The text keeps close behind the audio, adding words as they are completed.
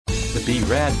The Be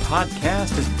Rad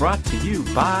podcast is brought to you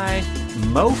by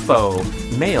MoFo,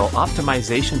 male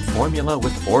optimization formula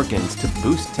with organs to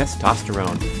boost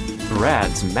testosterone.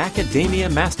 Rad's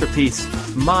macadamia masterpiece,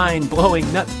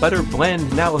 mind-blowing nut butter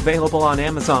blend, now available on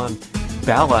Amazon.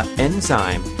 Bala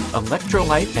enzyme,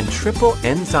 electrolyte and triple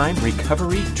enzyme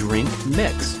recovery drink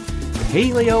mix.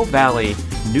 Paleo Valley,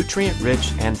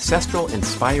 nutrient-rich,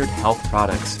 ancestral-inspired health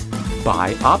products.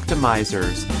 By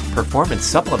Optimizers, performance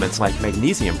supplements like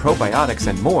magnesium, probiotics,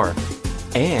 and more.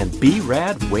 And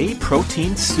B-Rad Whey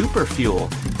Protein Super Fuel,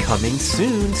 coming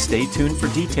soon. Stay tuned for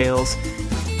details.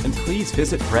 And please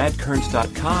visit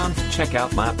bradkearns.com to check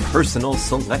out my personal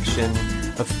selection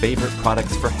of favorite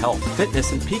products for health,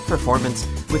 fitness, and peak performance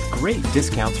with great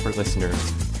discounts for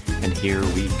listeners. And here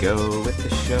we go with the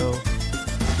show.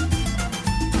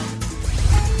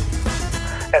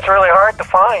 It's really hard to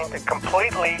find a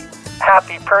completely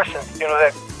happy person. You know,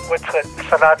 that what's the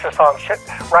Sinatra song?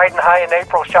 Riding high in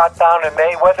April, shot down in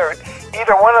May. Whether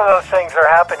either one of those things are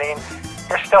happening,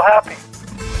 you're still happy.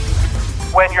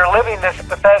 When you're living this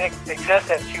pathetic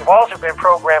existence, you've also been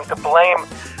programmed to blame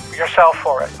yourself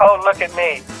for it. Oh, look at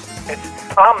me.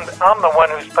 I'm the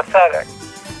one who's pathetic.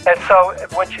 And so,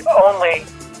 which only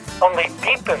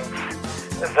deepens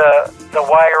the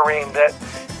wiring that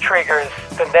triggers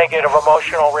the negative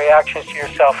emotional reactions to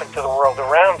yourself and to the world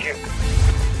around you.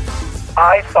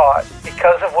 I thought,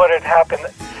 because of what had happened,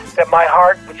 that my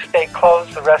heart would stay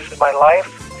closed the rest of my life,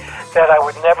 that I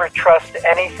would never trust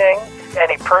anything,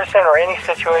 any person, or any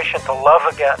situation to love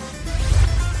again.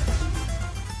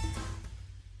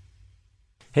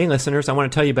 Hey listeners, I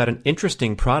want to tell you about an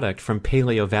interesting product from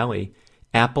Paleo Valley.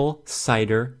 Apple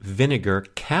cider vinegar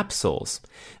capsules.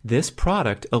 This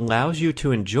product allows you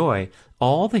to enjoy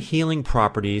all the healing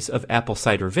properties of apple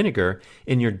cider vinegar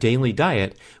in your daily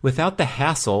diet without the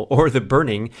hassle or the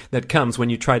burning that comes when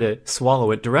you try to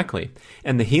swallow it directly.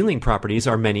 And the healing properties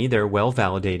are many. They're well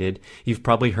validated. You've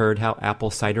probably heard how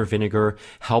apple cider vinegar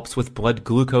helps with blood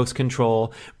glucose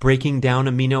control, breaking down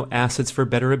amino acids for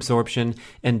better absorption,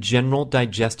 and general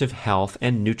digestive health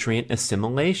and nutrient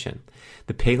assimilation.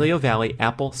 The Paleo Valley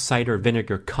Apple Cider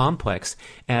Vinegar Complex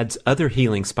adds other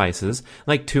healing spices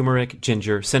like turmeric,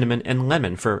 ginger, cinnamon, and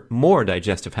lemon for more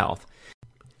digestive health.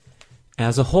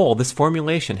 As a whole, this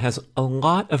formulation has a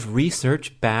lot of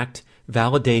research-backed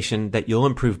validation that you'll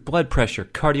improve blood pressure,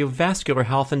 cardiovascular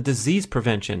health, and disease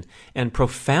prevention, and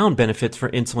profound benefits for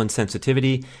insulin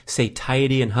sensitivity,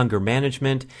 satiety and hunger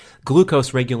management,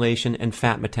 glucose regulation, and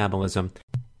fat metabolism.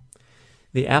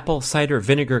 The apple cider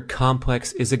vinegar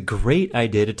complex is a great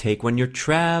idea to take when you're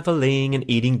traveling and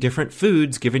eating different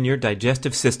foods, giving your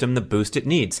digestive system the boost it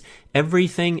needs.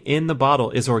 Everything in the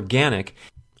bottle is organic,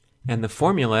 and the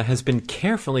formula has been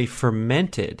carefully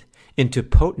fermented into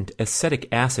potent acetic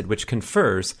acid, which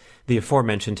confers the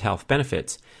aforementioned health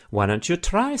benefits. Why don't you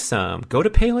try some? Go to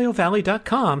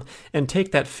paleovalley.com and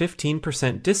take that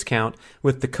 15% discount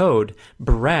with the code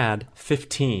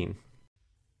BRAD15.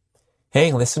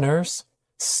 Hey, listeners.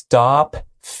 Stop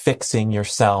fixing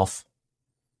yourself.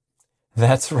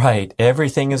 That's right.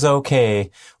 Everything is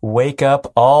okay. Wake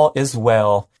up. All is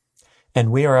well.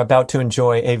 And we are about to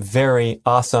enjoy a very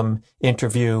awesome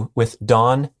interview with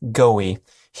Don Goewey.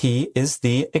 He is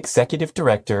the executive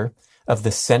director of the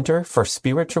Center for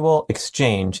Spiritual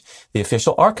Exchange, the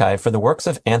official archive for the works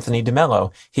of Anthony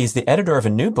DeMello. He's the editor of a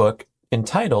new book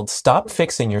entitled Stop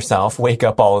Fixing Yourself, Wake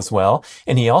Up, All Is Well.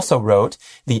 And he also wrote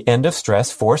The End of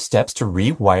Stress, 4 Steps to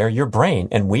Rewire Your Brain.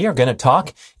 And we are going to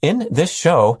talk in this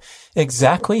show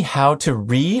exactly how to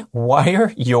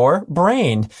rewire your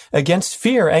brain against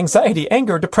fear, anxiety,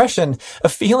 anger, depression, a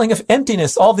feeling of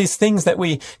emptiness, all these things that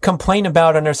we complain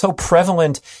about and are so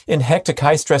prevalent in hectic,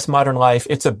 high-stress modern life.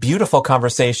 It's a beautiful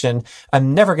conversation.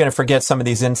 I'm never going to forget some of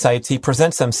these insights. He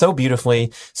presents them so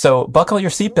beautifully. So buckle your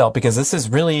seatbelt because this is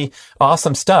really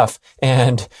awesome stuff.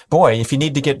 And boy, if you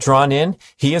need to get drawn in,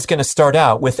 he is going to start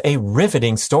out with a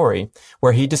riveting story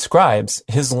where he describes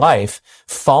his life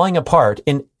falling apart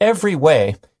in every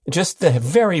way, just the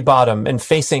very bottom and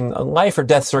facing life or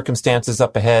death circumstances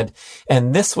up ahead.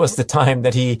 And this was the time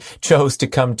that he chose to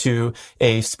come to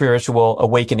a spiritual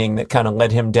awakening that kind of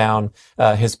led him down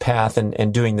his path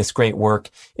and doing this great work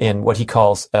in what he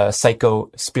calls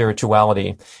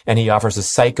psycho-spirituality. And he offers a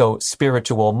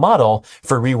psycho-spiritual model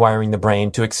for rewiring the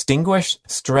brain to extinguish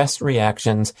stress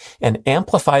reactions and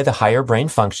amplify the higher brain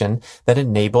function that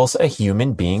enables a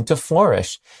human being to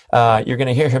flourish. You're going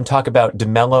to hear him talk about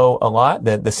DeMello a lot,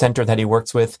 the center that he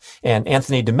works with. And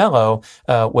Anthony DeMello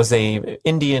was a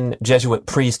Indian Jesuit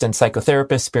priest and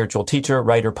psychotherapist, spiritual teacher,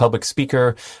 writer, public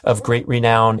speaker of great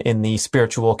renown in the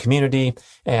spiritual community.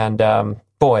 And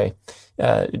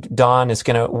Don is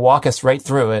going to walk us right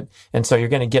through it. And so you're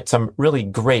going to get some really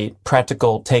great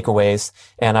practical takeaways.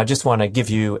 And I just want to give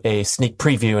you a sneak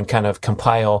preview and kind of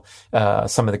compile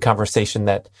some of the conversation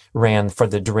that ran for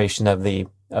the duration of the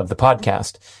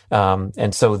podcast.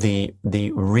 And so the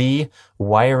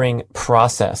rewiring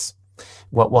process.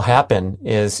 What will happen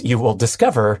is you will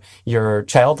discover your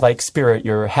childlike spirit,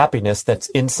 your happiness that's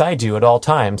inside you at all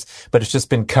times, but it's just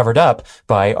been covered up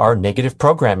by our negative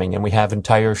programming. And we have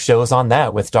entire shows on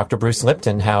that with Dr. Bruce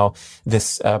Lipton, how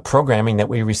this programming that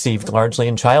we received largely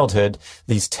in childhood,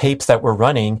 these tapes that we're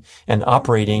running and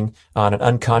operating on an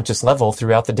unconscious level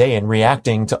throughout the day and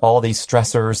reacting to all these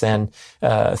stressors and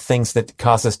things that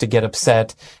cause us to get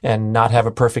upset and not have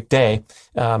a perfect day.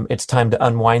 It's time to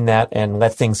unwind that and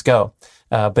let things go.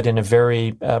 But in a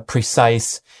very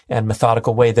precise and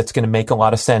methodical way that's going to make a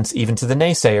lot of sense even to the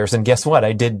naysayers. And guess what?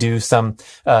 I did do some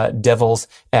devil's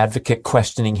advocate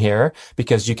questioning here,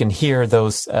 because you can hear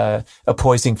those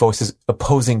opposing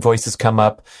voices come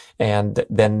up. And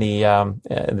then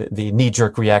the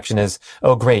knee-jerk reaction is,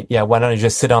 oh, great. Yeah, why don't I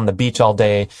just sit on the beach all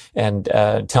day and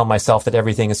tell myself that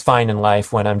everything is fine in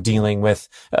life when I'm dealing with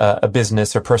a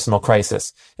business or personal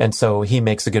crisis? And so he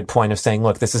makes a good point of saying,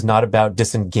 look, this is not about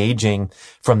disengaging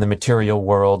from the material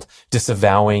world,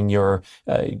 disavowing your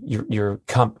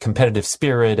competitive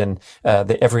spirit and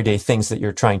the everyday things that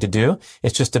you're trying to do.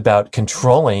 It's just about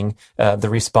controlling the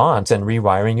response and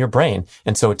rewiring your brain.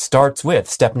 And so it starts with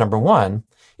step number 1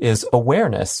 is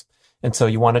awareness. And so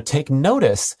you want to take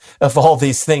notice of all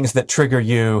these things that trigger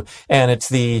you. And it's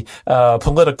the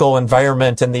political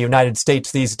environment in the United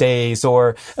States these days,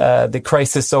 or the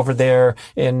crisis over there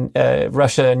in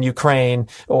Russia and Ukraine,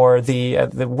 or the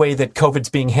way that COVID's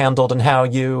being handled and how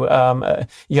you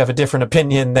have a different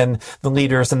opinion than the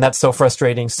leaders. And that's so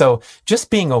frustrating. So just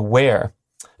being aware,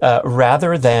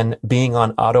 rather than being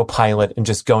on autopilot and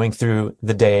just going through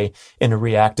the day in a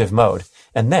reactive mode.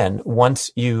 And then once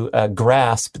you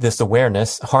grasp this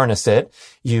awareness, harness it,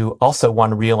 you also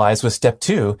want to realize with step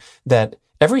 2 that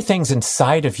everything's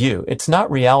inside of you. It's not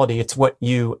reality. It's what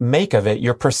you make of it.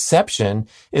 Your perception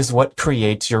is what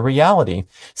creates your reality.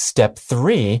 Step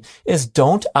 3 is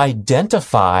don't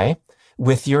identify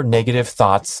with your negative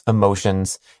thoughts,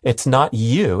 emotions. It's not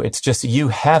you. It's just you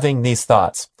having these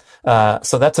thoughts.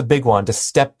 So that's a big one, to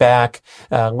step back,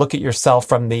 look at yourself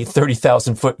from the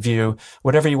 30,000 foot view,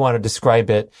 whatever you want to describe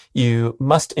it. You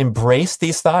must embrace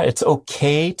these thoughts. It's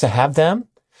okay to have them.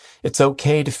 It's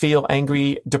okay to feel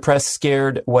angry, depressed,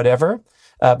 scared, whatever,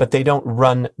 but they don't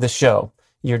run the show.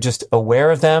 You're just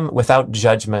aware of them without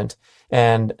judgment.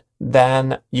 And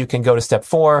then you can go to step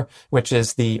 4, which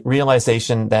is the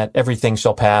realization that everything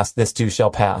shall pass, this too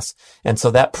shall pass. And so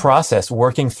that process,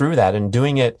 working through that and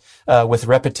doing it with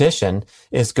repetition,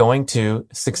 is going to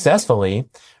successfully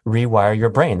rewire your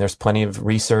brain. There's plenty of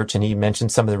research, and he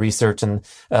mentioned some of the research and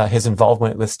his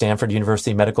involvement with Stanford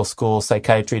University Medical School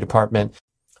Psychiatry Department.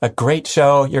 A great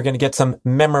show. You're going to get some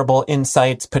memorable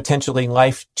insights, potentially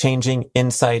life-changing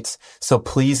insights. So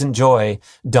please enjoy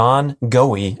Don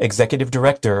Goewey, Executive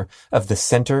Director of the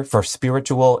Center for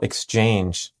Spiritual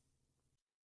Exchange.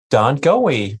 Don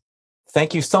Goewey,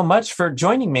 thank you so much for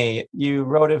joining me. You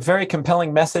wrote a very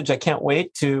compelling message. I can't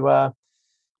wait to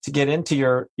get into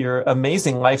your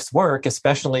amazing life's work,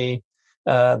 especially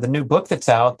the new book that's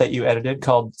out that you edited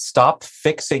called Stop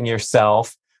Fixing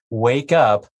Yourself, Wake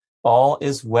Up, All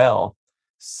is Well.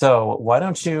 So why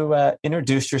don't you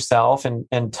introduce yourself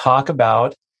and talk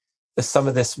about some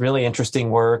of this really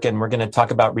interesting work, and we're going to talk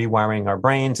about rewiring our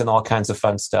brains and all kinds of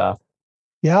fun stuff.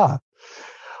 Yeah.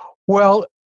 Well,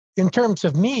 in terms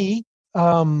of me,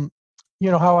 how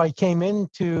I came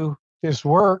into this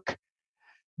work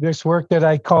that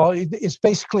I call, it's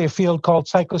basically a field called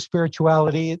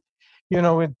psychospirituality.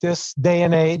 In this day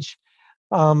and age,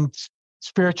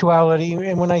 spirituality,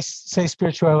 and when I say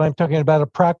spirituality, I'm talking about a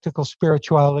practical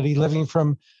spirituality, living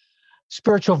from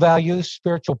spiritual values,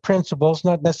 spiritual principles,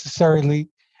 not necessarily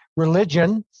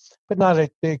religion, but not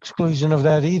at the exclusion of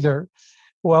that either.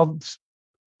 Well,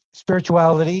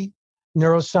 spirituality,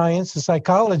 neuroscience, and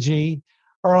psychology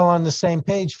are all on the same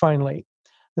page finally.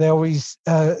 They always,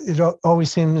 it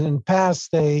always seemed in the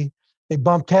past, they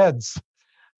bumped heads.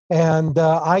 And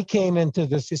I came into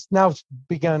this. It's now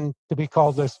begun to be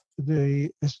called the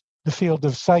field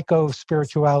of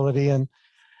psycho-spirituality, and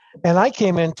I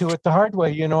came into it the hard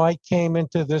way. I came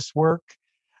into this work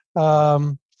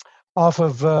out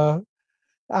of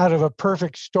a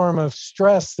perfect storm of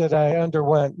stress that I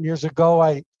underwent years ago.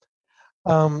 I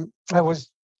was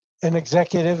an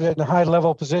executive in a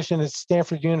high-level position at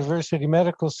Stanford University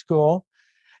Medical School,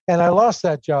 and I lost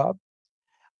that job.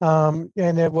 And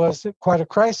it was quite a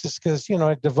crisis because,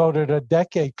 I devoted a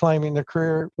decade climbing the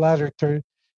career ladder to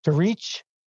reach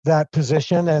that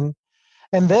position. And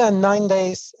then 9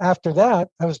 days after that,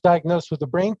 I was diagnosed with a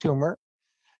brain tumor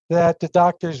that the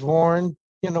doctors warned,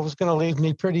 was going to leave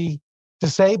me pretty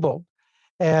disabled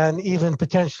and even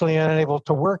potentially unable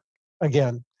to work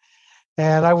again.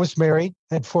 And I was married,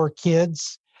 had 4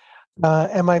 kids,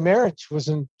 and my marriage was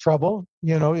in trouble.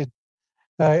 I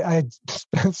had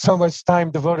spent so much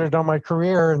time devoted on my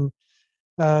career and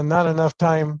not enough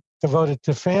time devoted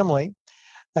to family,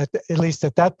 at least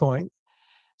at that point.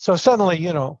 So suddenly,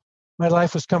 my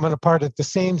life was coming apart at the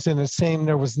seams, and it seemed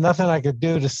there was nothing I could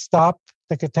do to stop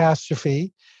the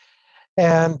catastrophe.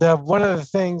 And one of the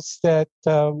things that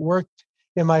worked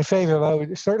in my favor,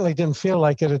 I certainly didn't feel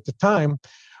like it at the time,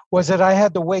 was that I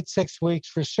had to wait 6 weeks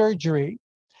for surgery.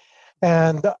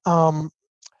 And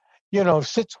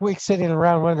 6 weeks sitting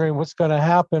around wondering what's going to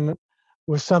happen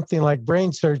with something like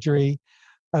brain surgery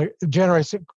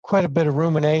generates quite a bit of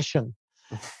rumination.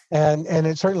 And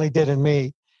it certainly did in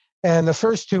me. And the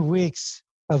first 2 weeks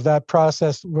of that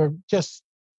process were just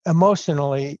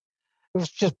emotionally, it was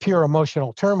just pure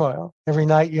emotional turmoil. Every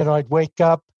night, I'd wake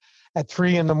up at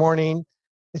 3 a.m,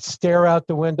 I'd stare out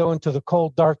the window into the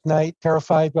cold, dark night,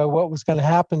 terrified by what was going to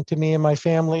happen to me and my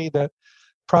family. The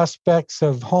prospects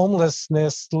of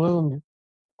homelessness loomed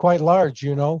quite large,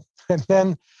 And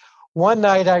then one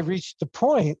night I reached the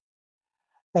point,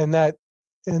 and that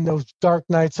in those dark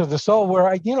nights of the soul, where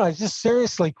I just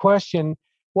seriously questioned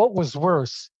what was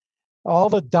worse. All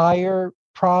the dire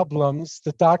problems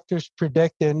the doctors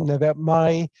predicted that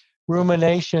my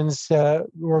ruminations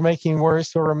were making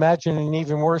worse, or imagining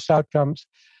even worse outcomes,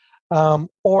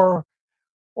 or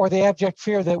the abject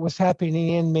fear that was happening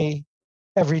in me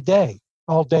every day,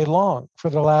 all day long for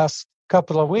the last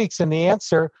couple of weeks. And the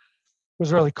answer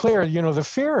was really clear. The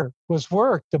fear was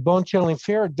work, the bone-chilling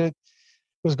fear that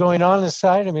was going on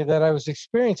inside of me that I was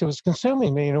experiencing. It was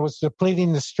consuming me, and it was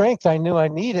depleting the strength I knew I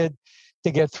needed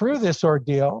to get through this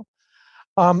ordeal.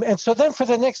 And so then for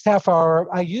the next half hour,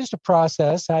 I used a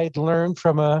process I had learned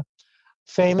from a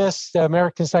famous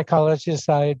American psychologist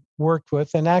I had worked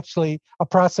with, and actually a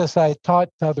process I had taught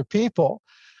to other people,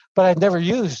 but I'd never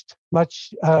used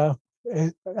much,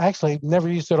 actually never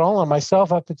used it all on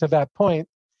myself up until that point.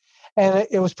 And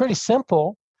it was pretty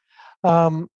simple.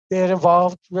 It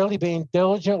involved really being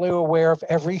diligently aware of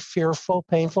every fearful,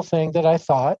 painful thing that I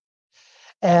thought,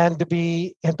 and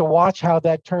to watch how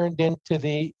that turned into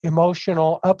the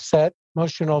emotional upset,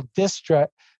 emotional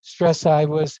stress I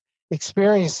was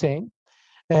experiencing,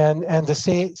 and to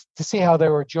see how they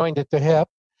were joined at the hip,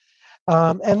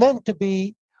 and then to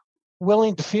be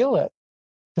willing to feel it,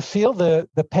 to feel the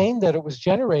pain that it was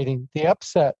generating, the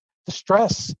upset, the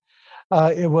stress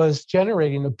it was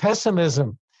generating, the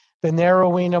pessimism, the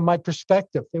narrowing of my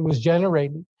perspective it was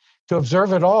generating, to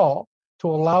observe it all, to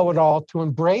allow it all, to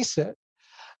embrace it,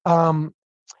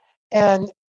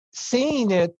 and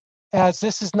seeing it as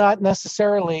this is not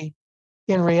necessarily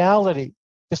in reality,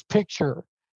 this picture,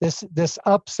 this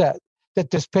upset that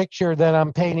this picture that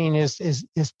I'm painting is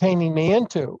painting me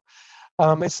into.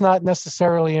 It's not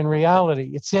necessarily in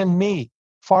reality. It's in me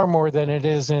far more than it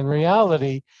is in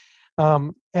reality.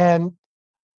 And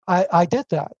I did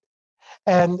that.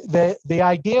 And the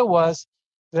idea was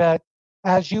that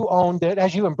as you owned it,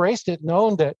 as you embraced it and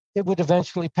owned it, it would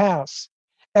eventually pass.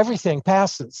 Everything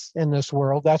passes in this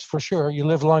world, that's for sure. You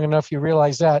live long enough, you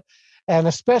realize that. And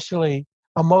especially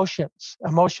emotions,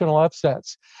 emotional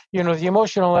upsets. The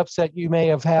emotional upset you may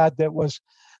have had that was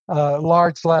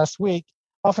large last week,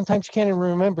 oftentimes you can't even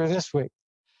remember this week.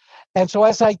 And so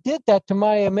as I did that, to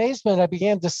my amazement, I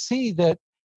began to see that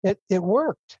it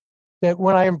worked, that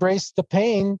when I embraced the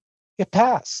pain, it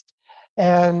passed.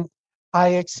 And I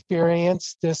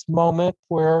experienced this moment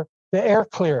where the air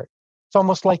cleared. It's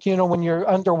almost like, when you're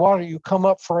underwater, you come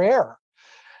up for air.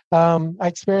 I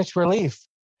experienced relief.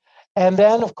 And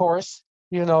then, of course,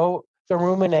 the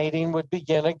ruminating would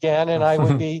begin again, and I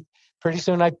would be, pretty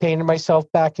soon I painted myself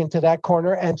back into that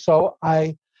corner. And so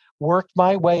I worked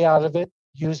my way out of it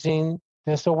using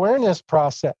this awareness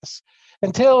process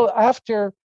until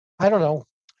after, I don't know,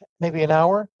 maybe an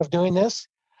hour of doing this,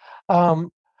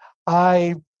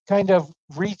 I kind of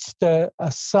reached a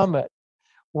summit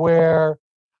where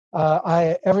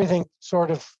everything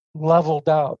sort of leveled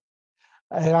out,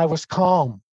 and I was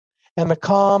calm, and the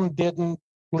calm didn't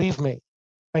leave me.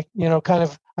 I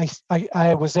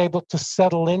was able to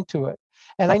settle into it,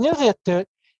 and I knew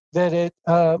that it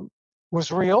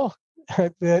was real,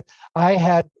 that I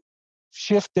had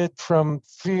shifted from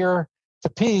fear to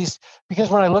peace, because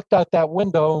when I looked out that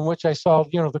window in which I saw,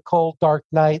 the cold, dark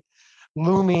night,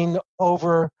 looming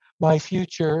over my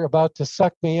future, about to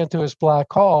suck me into his black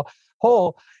hole.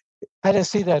 I didn't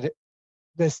see that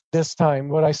this time.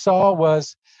 What I saw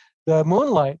was the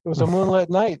moonlight. It was a moonlit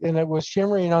night, and it was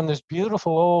shimmering on this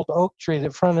beautiful old oak tree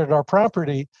that fronted our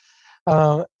property.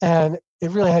 And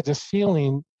it really had this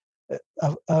feeling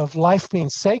of life being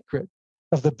sacred,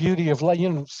 of the beauty of life.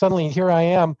 Suddenly here I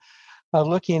am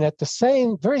looking at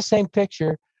the very same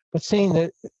picture, but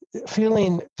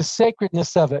feeling the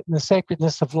sacredness of it and the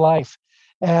sacredness of life.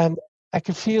 And I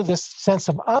could feel this sense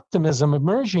of optimism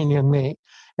emerging in me.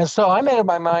 And so I made up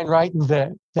my mind right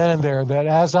then and there that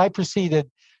as I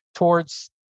proceeded towards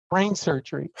brain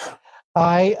surgery,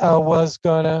 I was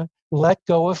going to let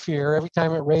go of fear every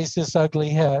time it raised its ugly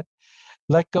head,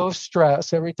 let go of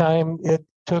stress every time it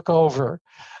took over,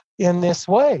 in this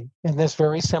way, in this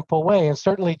very simple way. And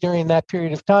certainly during that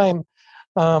period of time,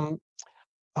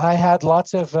 I had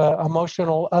lots of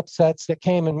emotional upsets that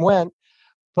came and went,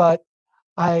 but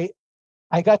I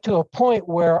got to a point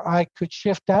where I could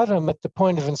shift out of them at the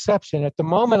point of inception. At the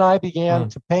moment I began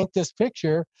to paint this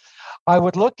picture, I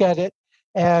would look at it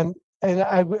and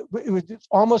it was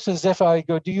almost as if I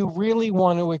go, do you really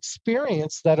want to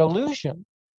experience that illusion,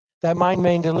 that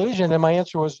mind-made illusion? And my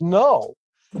answer was no.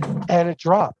 And it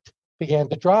began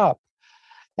to drop.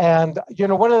 And,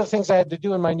 one of the things I had to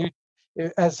do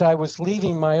as I was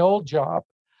leaving my old job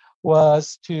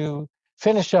was to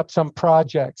finish up some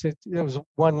projects. It was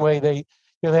one way they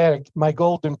had my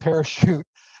golden parachute.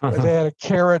 They had a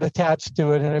carrot attached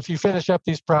to it. And if you finish up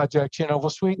these projects, we'll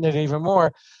sweeten it even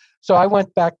more. So I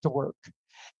went back to work.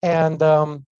 And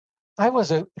I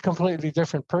was a completely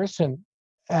different person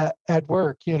at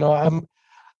work.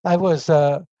 I was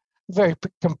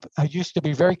I used to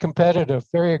be very competitive,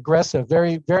 very aggressive,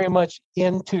 very, very much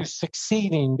into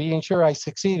succeeding, being sure I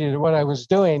succeeded at what I was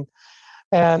doing.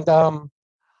 And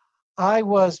I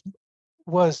was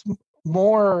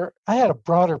more, I had a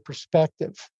broader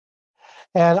perspective.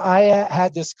 And I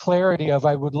had this clarity of,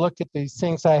 I would look at these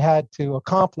things I had to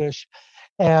accomplish,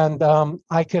 and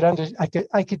I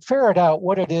could ferret out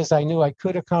what it is I knew I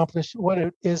could accomplish, what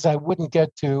it is I wouldn't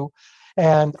get to,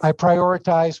 and I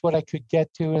prioritized what I could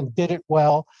get to and did it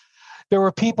well. There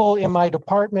were people in my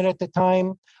department at the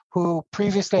time who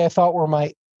previously I thought were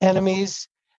my enemies,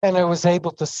 and I was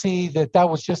able to see that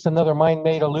was just another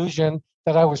mind-made illusion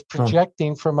that I was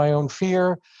projecting for my own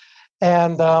fear.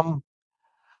 And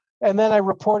then I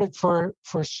reported for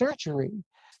surgery,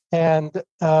 and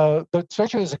the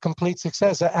surgery was a complete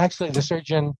success. Actually, the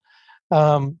surgeon,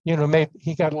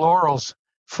 he got laurels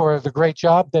for the great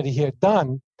job that he had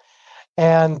done.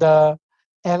 And I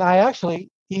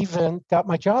actually even got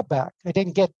my job back. I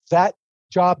didn't get that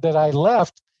job that I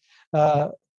left.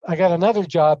 I got another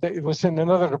job that was in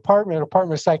another department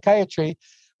of psychiatry,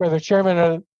 where the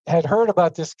chairman had heard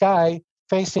about this guy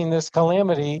facing this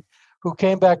calamity, who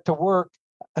came back to work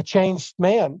a changed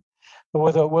man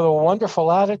with a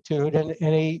wonderful attitude. And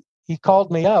he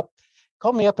called me up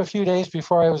a few days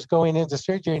before I was going into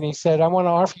surgery, and he said, I want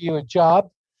to offer you a job,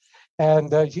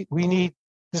 and we need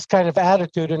this kind of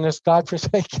attitude in this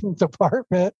godforsaken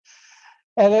department.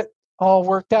 And it all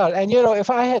worked out. And, if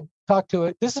I had talked to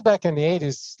it, this is back in the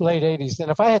 80s, late 80s,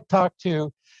 and if I had talked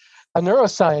to a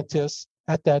neuroscientist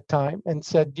at that time and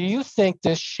said, do you think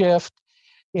this shift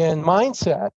in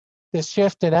mindset, this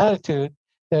shift in attitude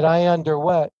that I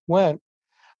underwent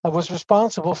was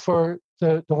responsible for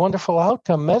the wonderful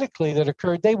outcome medically that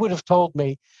occurred, they would have told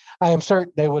me, I am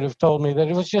certain they would have told me, that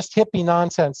it was just hippie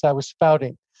nonsense I was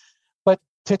spouting. But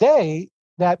today,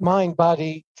 that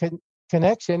mind-body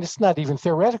connection, it's not even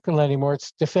theoretical anymore.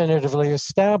 It's definitively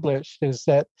established. Is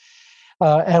that,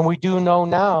 and we do know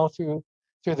now through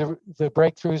the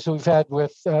breakthroughs we've had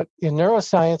with in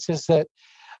neuroscience, is that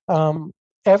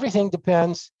everything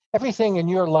in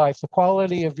your life, the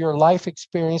quality of your life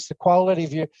experience, the quality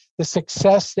of the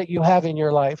success that you have in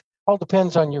your life, all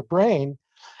depends on your brain,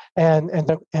 and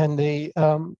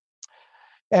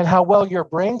how well your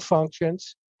brain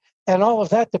functions. And all of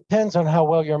that depends on how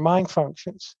well your mind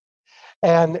functions.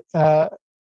 And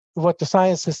what the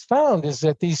science has found is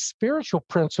that these spiritual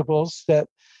principles that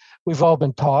we've all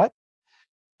been taught,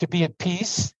 to be at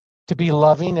peace, to be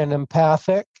loving and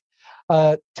empathic,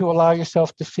 to allow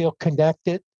yourself to feel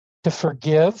connected, to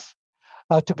forgive,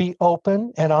 to be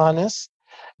open and honest,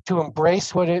 to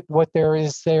embrace what there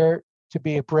is there to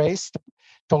be embraced,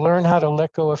 to learn how to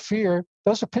let go of fear.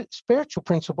 Those are spiritual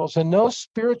principles, and those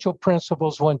spiritual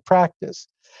principles, when practiced,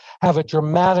 have a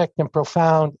dramatic and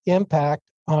profound impact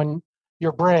on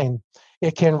your brain.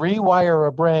 It can rewire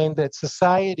a brain that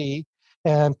society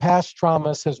and past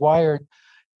traumas has wired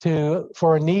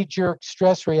for a knee-jerk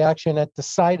stress reaction at the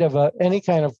site of any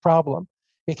kind of problem.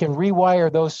 It can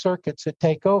rewire those circuits that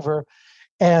take over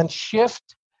and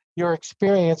shift your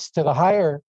experience to the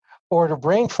higher order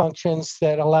brain functions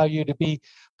that allow you to be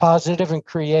positive and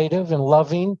creative and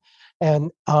loving,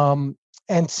 and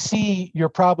see your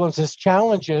problems as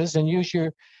challenges, and use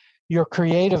your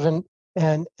creative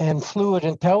and fluid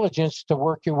intelligence to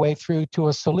work your way through to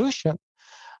a solution.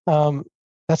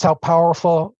 That's how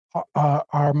powerful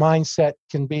our mindset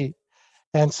can be.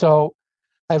 And so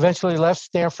I eventually left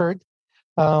Stanford.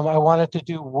 I wanted to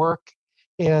do work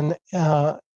in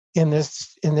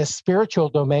this spiritual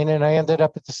domain, and I ended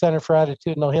up at the Center for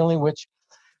Attitudinal Healing, which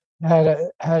had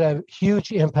a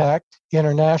huge impact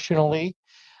internationally.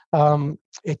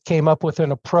 It came up with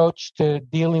an approach to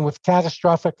dealing with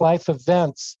catastrophic life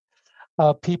events,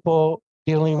 people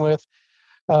dealing with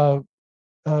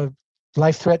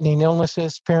life-threatening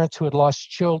illnesses, parents who had lost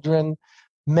children,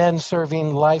 men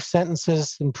serving life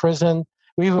sentences in prison.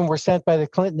 We even were sent by the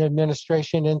Clinton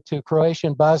administration into Croatia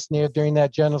and Bosnia during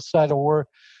that genocidal war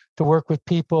to work with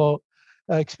people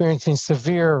experiencing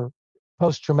severe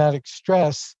post-traumatic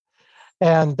stress.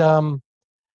 And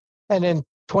in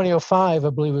 2005, I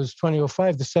believe it was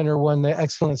 2005, the center won the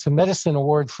Excellence in Medicine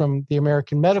Award from the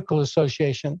American Medical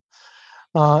Association.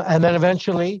 And then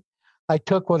eventually, I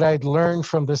took what I'd learned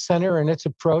from the center and its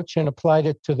approach and applied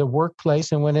it to the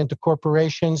workplace, and went into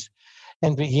corporations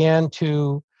and began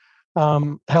to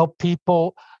help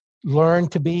people learn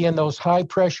to be in those high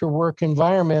pressure work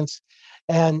environments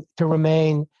and to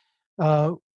remain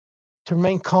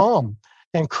calm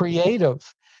and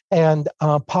creative and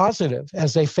positive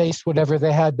as they faced whatever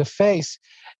they had to face,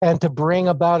 and to bring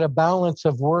about a balance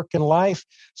of work and life,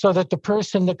 so that the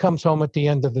person that comes home at the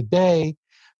end of the day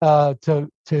to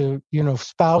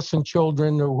spouse and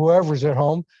children or whoever's at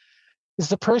home is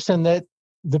the person that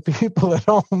the people at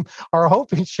home are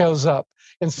hoping shows up,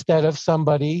 instead of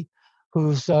somebody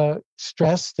who's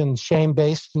stressed and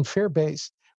shame-based and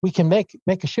fear-based. We can make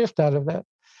a shift out of that.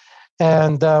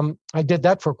 And I did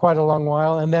that for quite a long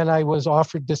while. And then I was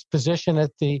offered this position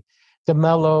at the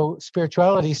DeMello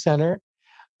Spirituality Center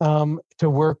to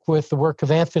work with the work of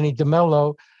Anthony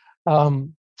DeMello,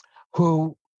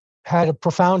 who had a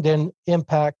profound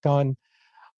impact on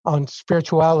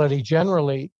spirituality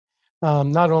generally,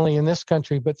 not only in this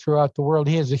country, but throughout the world.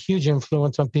 He has a huge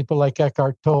influence on people like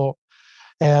Eckhart Tolle.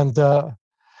 And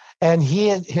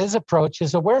his approach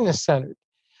is awareness-centered.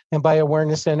 And by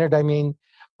awareness-centered, I mean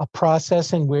a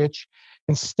process in which,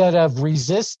 instead of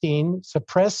resisting,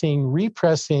 suppressing,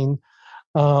 repressing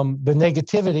the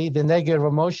negativity, the negative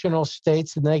emotional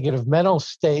states, the negative mental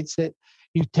states, that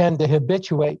you tend to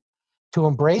habituate, to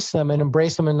embrace them, and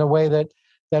embrace them in the way that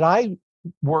I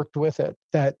worked with it,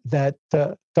 that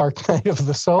dark night of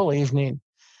the soul evening.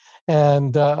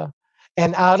 And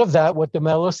out of that, what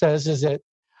DeMello says is that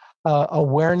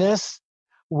awareness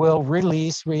will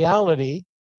release reality,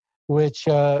 which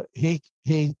he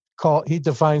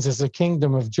defines as the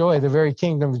kingdom of joy, the very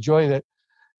kingdom of joy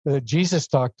that Jesus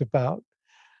talked about.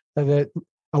 That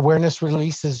awareness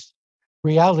releases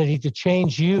reality to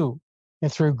change you, and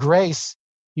through grace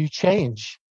you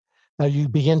change. You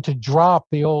begin to drop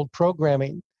the old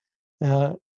programming,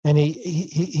 and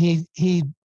he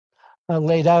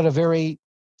laid out a very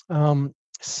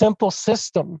simple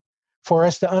system for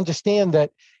us to understand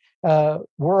that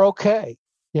we're okay.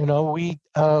 We're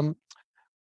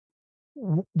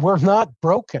not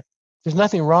broken. There's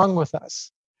nothing wrong with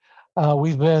us.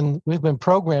 We've been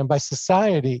programmed by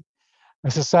society. Our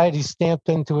society stamped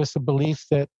into us a belief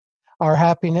that our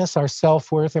happiness, our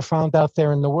self-worth are found out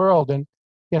there in the world. And,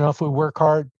 if we work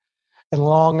hard and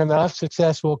long enough,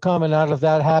 success will come, and out of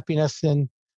that, happiness and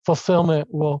fulfillment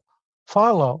will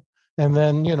follow. And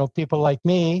then, people like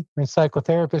me and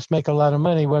psychotherapists make a lot of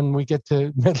money when we get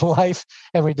to midlife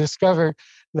and we discover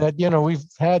that, we've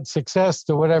had success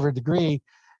to whatever degree,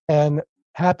 and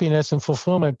happiness and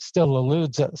fulfillment still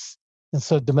eludes us. And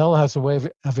so DeMello has a way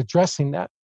of addressing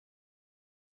that.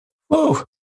 Ooh,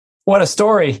 what a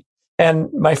story.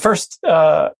 And my first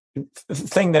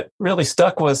thing that really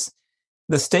stuck was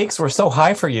the stakes were so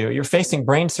high for you. You're facing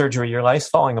brain surgery, your life's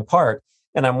falling apart.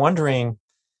 And I'm wondering,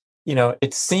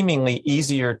 it's seemingly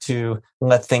easier to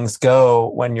let things go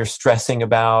when you're stressing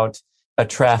about a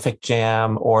traffic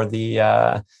jam or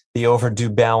the overdue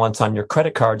balance on your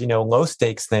credit card, low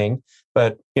stakes thing.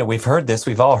 But we've heard this,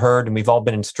 we've all heard, and we've all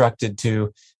been instructed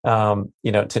to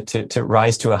to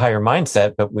rise to a higher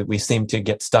mindset, but we seem to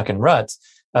get stuck in ruts.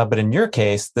 But in your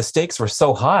case, the stakes were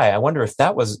so high. I wonder if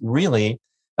that was really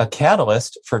a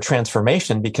catalyst for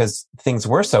transformation because things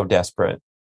were so desperate.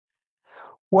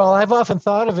 Well, I've often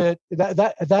thought of it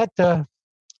that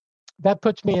that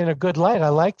puts me in a good light. I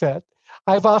like that.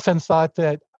 I've often thought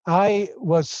that I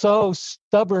was so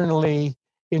stubbornly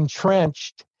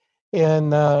entrenched in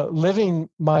living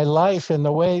my life in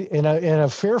a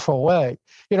fearful way.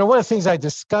 One of the things I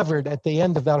discovered at the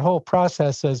end of that whole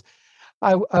process is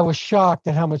I was shocked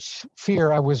at how much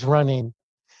fear I was running.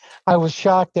 I was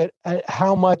shocked at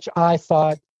how much I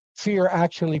thought fear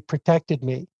actually protected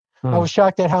me. I was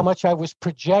shocked at how much I was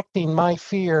projecting my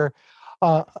fear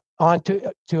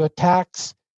onto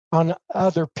attacks on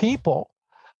other people,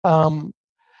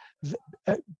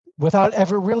 without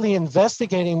ever really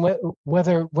investigating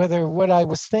whether what I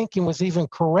was thinking was even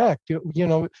correct.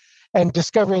 And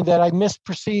discovering that I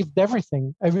misperceived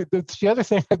everything. The other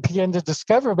thing I began to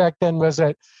discover back then was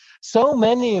that so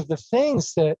many of the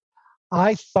things that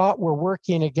I thought were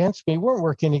working against me weren't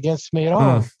working against me at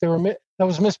all. I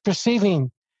was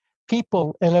misperceiving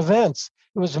people and events.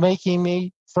 It was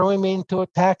throwing me into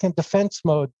attack and defense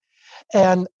mode.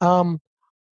 And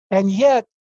yet,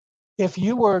 if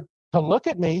you were to look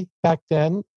at me back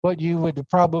then, what you would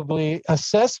probably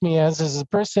assess me as is a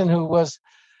person who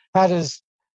had his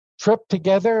trip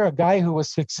together, a guy who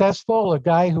was successful, a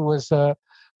guy who was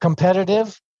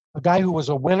competitive, a guy who was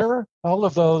a winner, all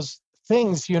of those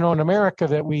things, in America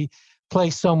that we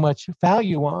place so much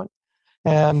value on.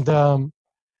 And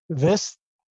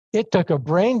it took a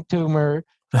brain tumor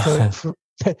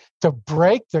to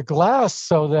break the glass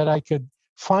so that I could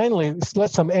finally let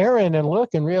some air in and look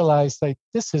and realize like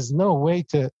this is no way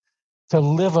to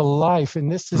live a life,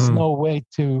 and this is no way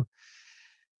to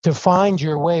find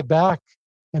your way back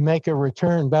and make a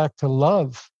return back to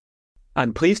love.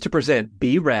 I'm pleased to present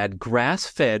B-Rad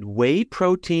grass-fed whey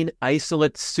protein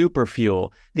isolate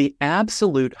superfuel, the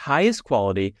absolute highest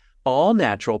quality,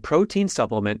 all-natural protein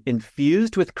supplement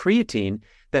infused with creatine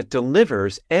that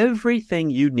delivers everything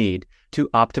you need to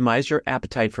optimize your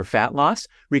appetite for fat loss,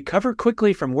 recover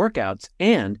quickly from workouts,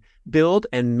 and build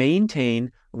and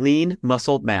maintain lean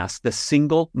muscle mass, the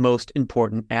single most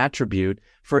important attribute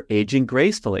for aging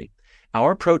gracefully.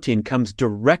 Our protein comes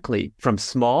directly from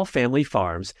small family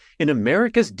farms in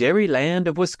America's dairy land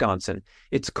of Wisconsin.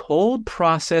 It's cold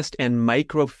processed and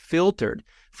micro-filtered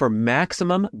for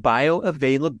maximum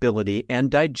bioavailability and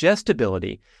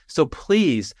digestibility. So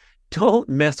please don't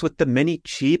mess with the many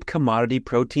cheap commodity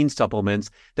protein supplements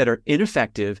that are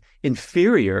ineffective,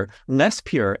 inferior, less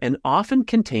pure, and often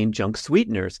contain junk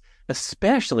sweeteners,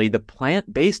 especially the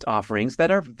plant-based offerings that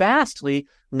are vastly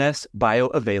less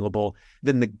bioavailable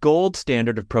than the gold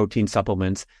standard of protein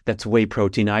supplements, that's whey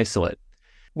protein isolate.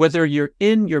 Whether you're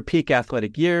in your peak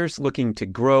athletic years looking to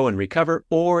grow and recover,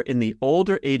 or in the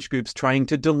older age groups trying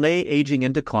to delay aging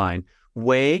and decline,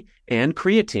 whey and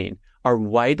creatine are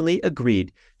widely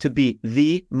agreed to be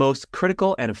the most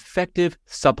critical and effective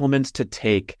supplements to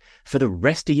take for the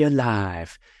rest of your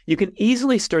life. You can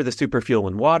easily stir the superfuel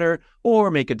in water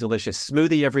or make a delicious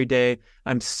smoothie every day.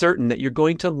 I'm certain that you're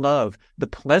going to love the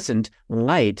pleasant,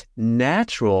 light,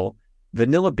 natural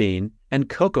vanilla bean and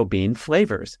cocoa bean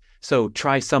flavors. So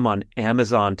try some on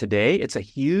Amazon today. It's a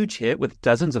huge hit with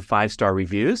dozens of 5-star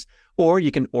reviews. Or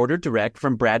you can order direct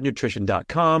from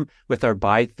bradnutrition.com with our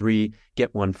buy 3,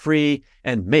 get 1 free,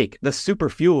 and make the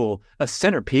superfuel a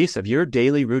centerpiece of your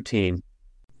daily routine.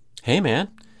 Hey man,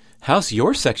 how's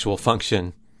your sexual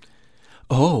function?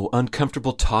 Oh,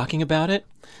 uncomfortable talking about it?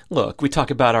 Look, we talk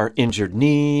about our injured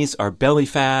knees, our belly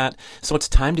fat, so it's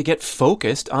time to get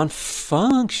focused on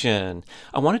function.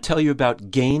 I want to tell you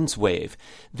about GainsWave.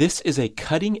 This is a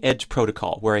cutting-edge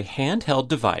protocol where a handheld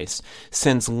device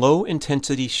sends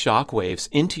low-intensity shock waves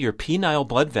into your penile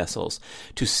blood vessels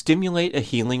to stimulate a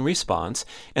healing response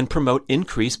and promote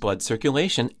increased blood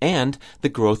circulation and the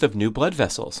growth of new blood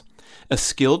vessels. A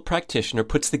skilled practitioner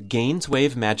puts the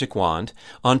GainsWave magic wand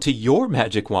onto your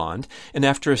magic wand, and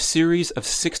after a series of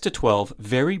 6 to 12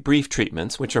 very brief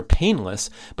treatments, which are painless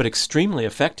but extremely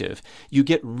effective, you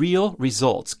get real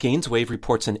results. GainsWave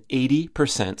reports an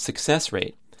 80% success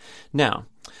rate. Now,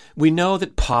 we know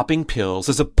that popping pills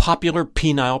is a popular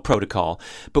penile protocol,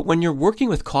 but when you're working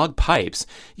with clogged pipes,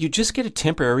 you just get a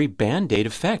temporary Band-Aid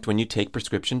effect when you take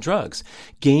prescription drugs.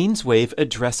 GainsWave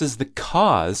addresses the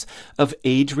cause of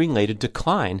age-related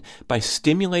decline by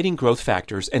stimulating growth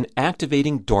factors and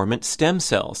activating dormant stem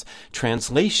cells.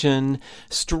 Translation: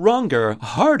 stronger,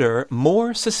 harder,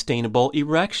 more sustainable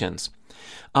erections.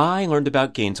 I learned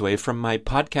about GainsWave from my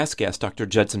podcast guest, Dr.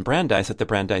 Judson Brandeis at the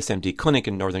Brandeis MD Clinic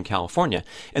in Northern California,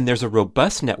 and there's a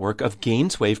robust network of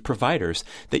GainsWave providers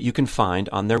that you can find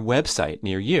on their website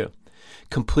near you.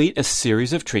 Complete a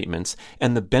series of treatments,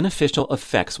 and the beneficial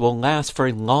effects will last for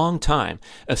a long time,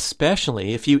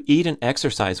 especially if you eat and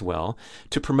exercise well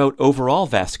to promote overall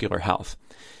vascular health.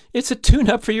 It's a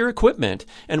tune-up for your equipment,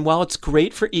 and while it's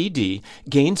great for ED,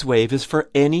 Gainswave is for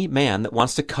any man that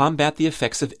wants to combat the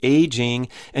effects of aging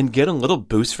and get a little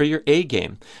boost for your A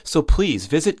game. So please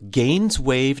visit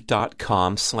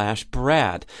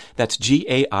Gainswave.com/Brad. That's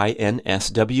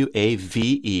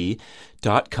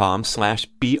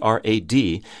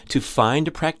GAINSWAVE.com/BRAD to find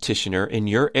a practitioner in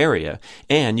your area,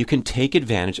 and you can take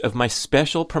advantage of my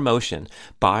special promotion.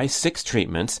 Buy 6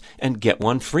 treatments and get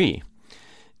one free.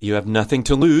 You have nothing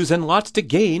to lose and lots to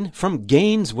gain from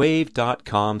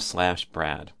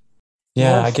Gainswave.com/Brad.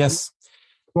 Yeah, Well, I guess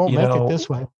won't make it this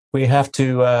way. we have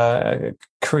to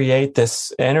create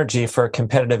this energy for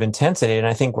competitive intensity, and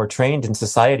I think we're trained in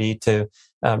society to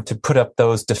put up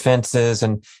those defenses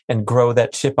and grow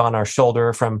that chip on our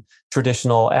shoulder from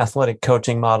traditional athletic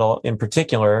coaching model in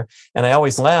particular. And I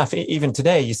always laugh, even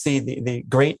today, you see the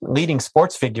great leading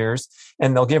sports figures,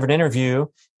 and they'll give an interview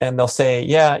and they'll say,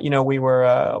 yeah, we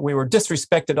were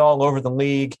disrespected all over the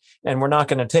league and we're not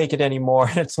going to take it anymore.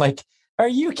 And it's like, are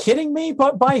you kidding me?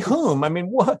 But by whom? I mean,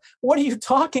 what are you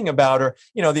talking about? Or,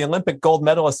 the Olympic gold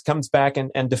medalist comes back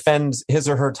and defends his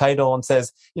or her title and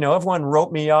says, everyone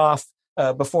wrote me off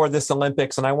before this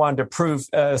Olympics and I wanted to prove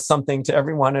something to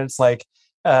everyone. And it's like,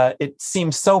 it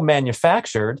seems so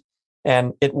manufactured,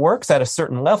 and it works at a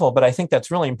certain level. But I think that's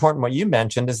really important. What you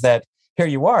mentioned is that here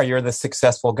you are, you're the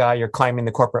successful guy, you're climbing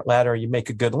the corporate ladder, you make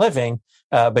a good living,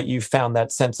 but you found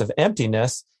that sense of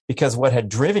emptiness because what had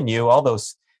driven you, all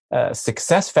those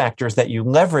success factors that you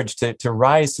leveraged to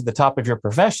rise to the top of your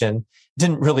profession,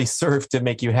 didn't really serve to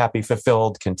make you happy,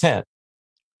 fulfilled, content.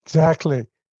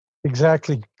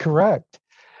 Exactly correct.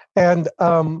 And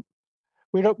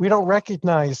we don't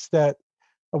recognize that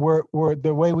we're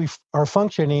the way we are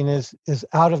functioning is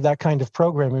out of that kind of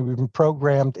programming. We've been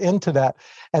programmed into that,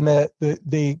 and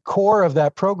the core of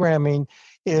that programming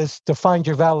is to find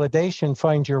your validation,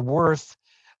 find your worth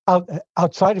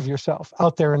outside of yourself,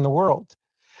 out there in the world.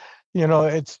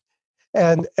 It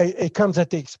comes at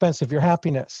the expense of your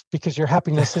happiness, because your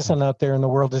happiness isn't out there in the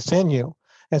world, it's in you.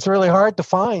 And it's really hard to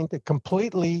find a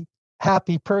completely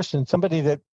happy person, somebody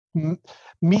that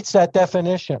meets that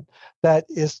definition, that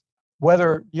is,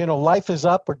 whether, life is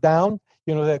up or down,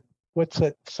 that, what's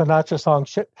that Sinatra song,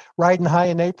 riding high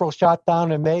in April, shot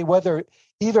down in May, whether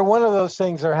either one of those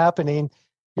things are happening,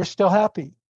 you're still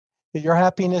happy. Your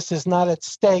happiness is not at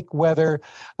stake, whether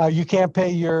you can't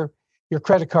pay your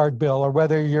credit card bill, or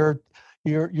whether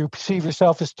you perceive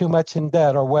yourself as too much in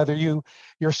debt, or whether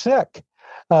you're sick.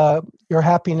 Your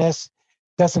happiness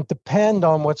doesn't depend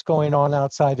on what's going on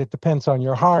outside. It depends on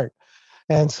your heart.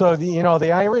 And so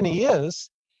the irony is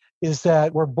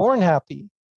that we're born happy.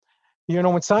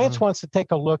 When science wants to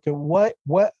take a look at what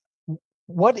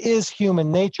is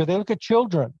human nature, they look at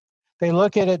children. They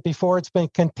look at it before it's been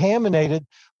contaminated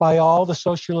by all the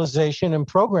socialization and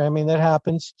programming that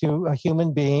happens to a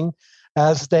human being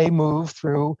as they move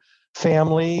through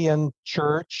family and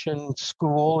church and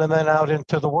school and then out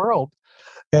into the world.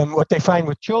 And what they find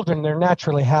with children, they're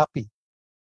naturally happy.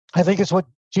 I think it's what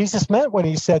Jesus meant when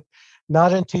he said,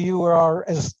 not until you are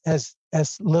as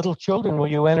little children will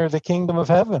you enter the kingdom of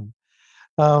heaven.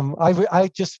 I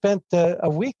just spent a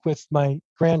week with my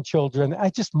grandchildren. I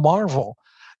just marvel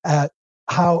at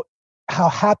how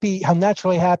happy, how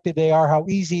naturally happy they are, how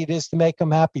easy it is to make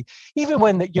them happy. Even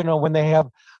when they have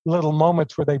little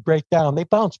moments where they break down, they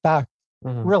bounce back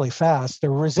really fast.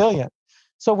 They're resilient.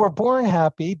 So we're born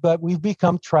happy, but we've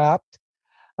become trapped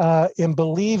in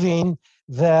believing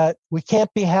that we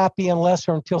can't be happy unless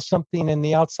or until something in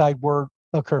the outside world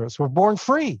occurs. We're born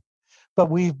free, but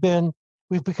we've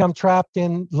become trapped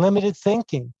in limited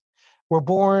thinking. We're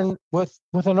born with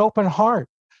an open heart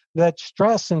that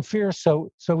stress and fear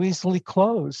so easily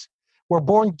close. We're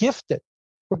born gifted.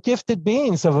 We're gifted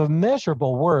beings of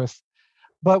immeasurable worth,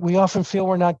 but we often feel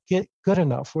we're not good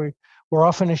enough. We're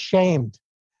often ashamed.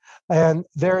 And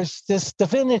there's this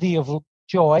divinity of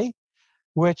joy,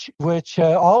 which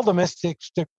all the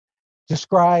mystics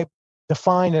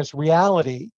define as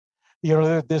reality.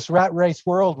 This rat race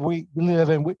world we live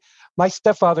in. My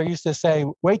stepfather used to say,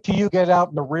 "Wait till you get out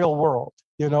in the real world."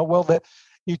 You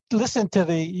listen to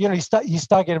he's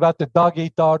talking about the dog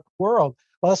eat dog world.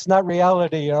 Well, that's not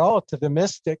reality at all to the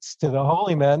mystics, to the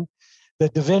holy men. The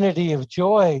divinity of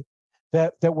joy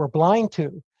that we're blind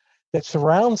to, that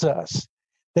surrounds us,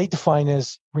 they define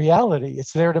as reality.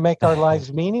 It's there to make our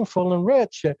lives meaningful and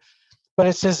rich. But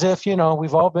it's as if,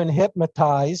 we've all been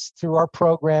hypnotized through our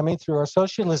programming, through our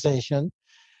socialization,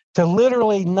 to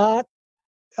literally not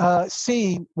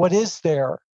see what is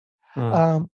there,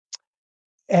 and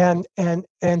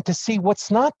to see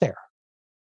what's not there.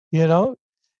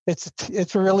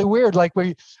 It's really weird. Like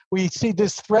we see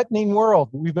this threatening world.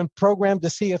 We've been programmed to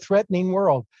see a threatening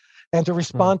world and to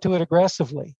respond to it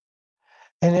aggressively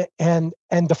and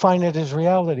define it as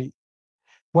reality.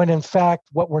 When in fact,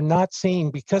 what we're not seeing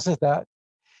because of that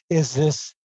is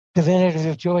this divinity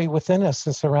of joy within us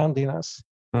and surrounding us.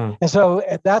 And so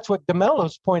that's what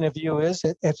DeMello's point of view is,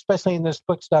 especially in this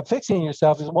book, Stop Fixing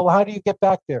Yourself, is, well, how do you get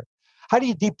back there? How do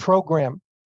you deprogram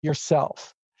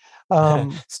yourself?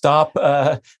 Stop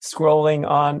scrolling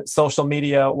on social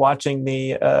media, watching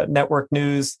the network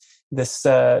news, this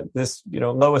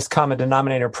lowest common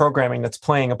denominator programming that's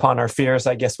playing upon our fears,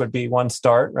 I guess would be one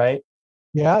start, right?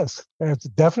 Yes, it's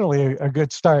definitely a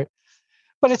good start.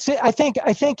 But I think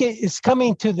it's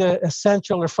coming to the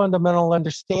essential or fundamental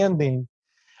understanding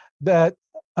that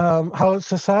how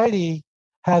society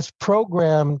has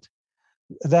programmed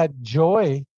that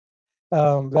joy,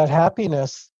 that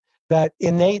happiness, that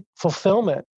innate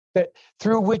fulfillment that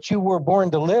through which you were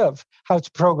born to live, how it's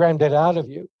programmed it out of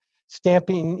you,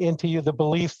 stamping into you the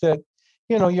belief that,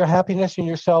 your happiness and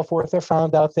your self-worth are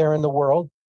found out there in the world.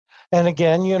 And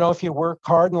again, if you work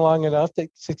hard and long enough, that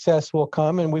success will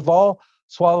come. And we've all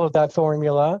swallowed that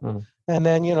formula. And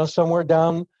then, somewhere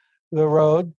down the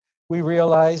road, we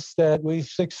realize that we've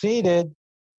succeeded,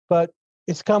 but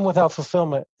it's come without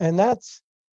fulfillment. And that's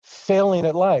failing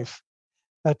at life.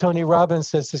 Tony Robbins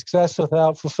says success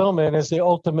without fulfillment is the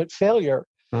ultimate failure.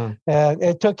 And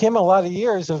it took him a lot of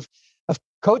years of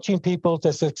coaching people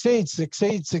to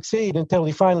succeed until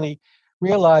he finally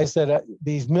realized that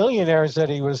these millionaires that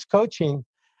he was coaching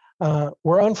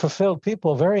were unfulfilled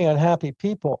people, very unhappy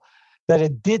people, that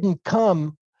it didn't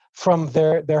come from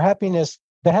their happiness.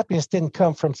 The happiness didn't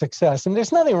come from success. And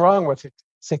there's nothing wrong with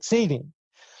succeeding.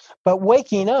 But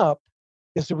waking up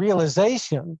is the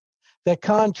realization that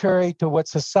contrary to what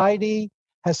society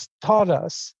has taught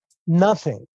us,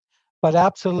 nothing, but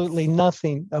absolutely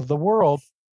nothing of the world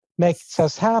makes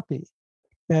us happy.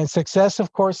 And success,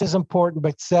 of course, is important,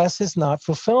 but success is not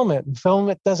fulfillment.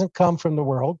 Fulfillment doesn't come from the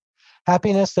world.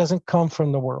 Happiness doesn't come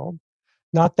from the world.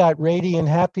 Not that radiant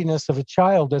happiness of a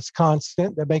child that's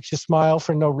constant, that makes you smile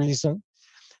for no reason.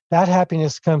 That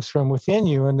happiness comes from within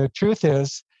you. And the truth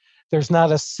is, there's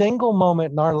not a single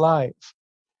moment in our life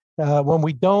when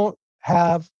we don't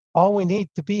have all we need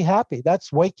to be happy.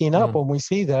 That's waking up when we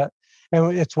see that.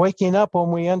 And it's waking up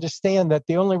when we understand that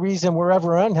the only reason we're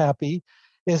ever unhappy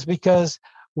is because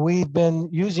we've been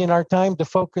using our time to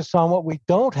focus on what we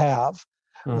don't have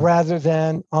rather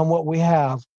than on what we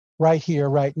have right here,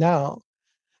 right now.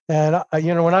 And,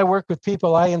 when I work with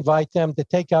people, I invite them to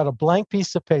take out a blank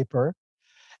piece of paper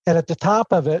and at the top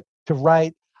of it to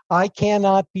write, I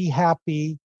cannot be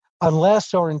happy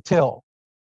unless or until.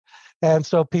 And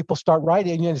so people start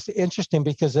writing, and it's interesting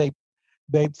because they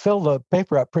fill the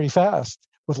paper up pretty fast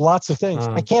with lots of things.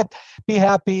 I can't be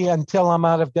happy until I'm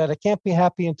out of debt. I can't be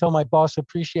happy until my boss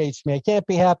appreciates me. I can't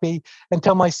be happy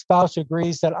until my spouse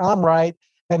agrees that I'm right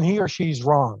and he or she's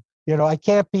wrong. I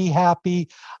can't be happy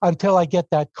until I get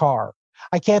that car.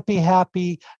 I can't be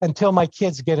happy until my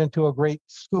kids get into a great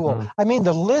school. I mean,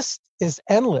 the list is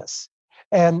endless.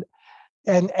 And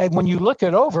when you look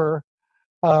it over,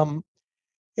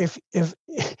 if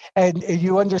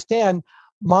you understand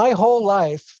my whole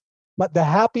life, but the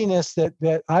happiness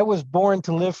that I was born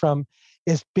to live from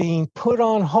is being put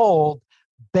on hold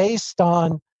based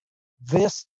on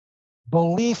this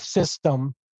belief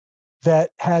system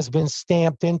that has been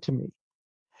stamped into me.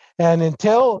 And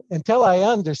until I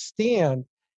understand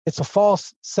it's a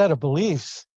false set of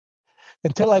beliefs,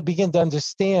 until I begin to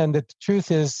understand that the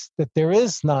truth is that there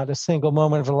is not a single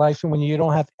moment of a life when you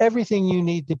don't have everything you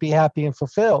need to be happy and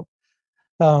fulfilled,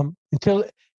 until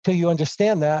you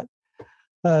understand that,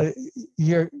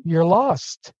 you're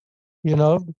lost.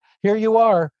 Here you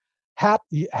are,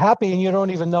 happy, and you don't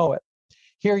even know it.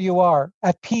 Here you are,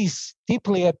 at peace,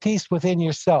 deeply at peace within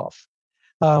yourself,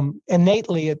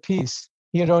 innately at peace.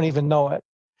 You don't even know it.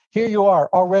 Here you are,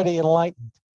 already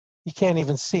enlightened. You can't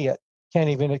even see it, can't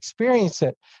even experience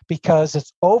it, because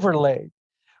it's overlaid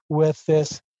with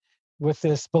this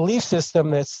belief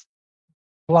system that's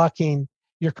blocking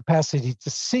your capacity to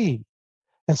see.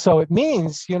 And so it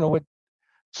means, what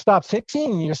stop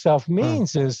fixing yourself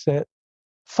means is that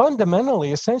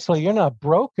fundamentally, essentially, you're not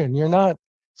broken. You're not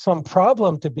some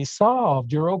problem to be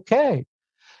solved. You're okay.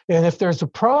 And if there's a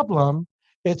problem,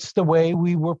 it's the way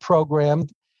we were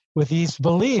programmed with these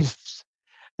beliefs.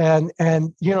 And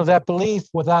that belief,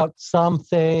 without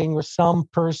something or some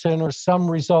person or some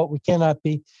result, we cannot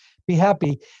be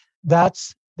happy.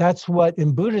 That's what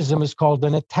in Buddhism is called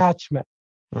an attachment.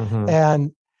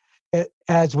 And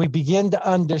as we begin to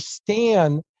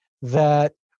understand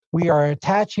that we are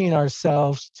attaching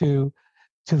ourselves to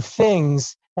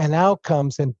things and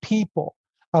outcomes and people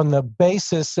on the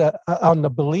basis, on the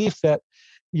belief that,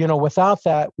 without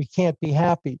that, we can't be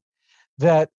happy,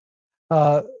 that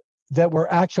that we're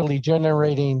actually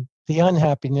generating the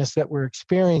unhappiness that we're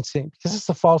experiencing, because it's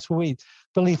a false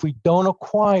belief. We don't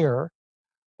acquire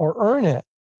or earn it.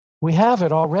 We have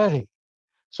it already.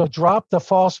 So drop the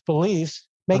false beliefs,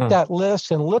 make that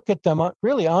list, and look at them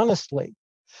really honestly.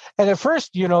 And at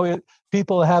first,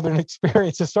 people have an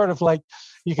experience. It's sort of like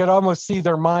you could almost see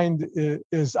their mind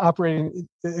is operating.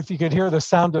 If you could hear the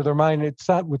sound of their mind,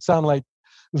 would sound like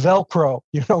Velcro.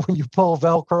 When you pull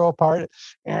Velcro apart,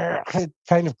 it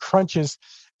kind of crunches.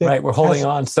 Right. We're holding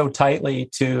on so tightly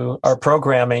to our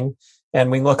programming, and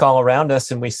we look all around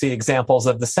us and we see examples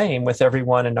of the same with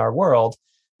everyone in our world.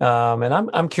 And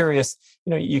I'm curious,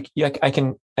 I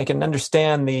can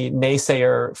understand the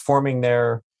naysayer forming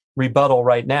their rebuttal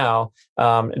right now.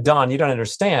 Don, you don't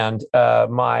understand.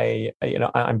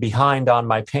 I'm behind on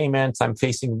my payments. I'm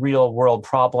facing real world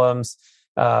problems.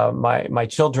 My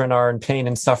children are in pain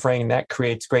and suffering, and that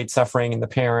creates great suffering in the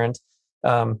parent.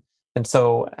 And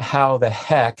so how the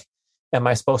heck am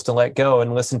I supposed to let go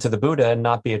and listen to the Buddha and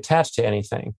not be attached to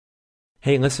anything?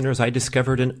 Hey, listeners, I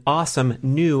discovered an awesome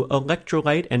new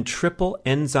electrolyte and triple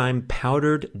enzyme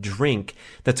powdered drink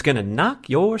that's going to knock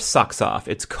your socks off.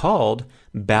 It's called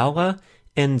Bala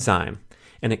Enzyme,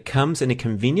 and it comes in a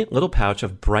convenient little pouch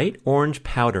of bright orange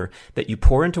powder that you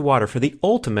pour into water for the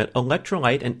ultimate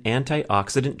electrolyte and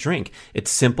antioxidant drink.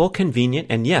 It's simple, convenient,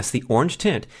 and yes, the orange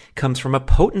tint comes from a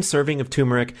potent serving of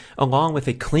turmeric along with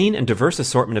a clean and diverse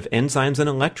assortment of enzymes and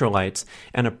electrolytes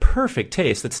and a perfect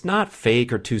taste that's not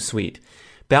fake or too sweet.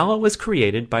 Bala was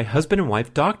created by husband and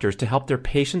wife doctors to help their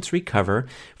patients recover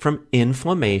from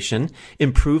inflammation,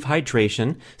 improve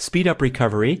hydration, speed up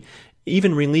recovery,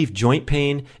 even relieve joint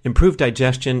pain, improve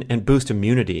digestion, and boost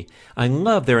immunity. I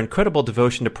love their incredible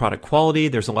devotion to product quality.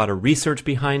 There's a lot of research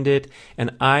behind it,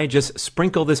 and I just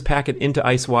sprinkle this packet into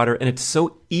ice water, and it's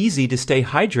so easy to stay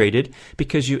hydrated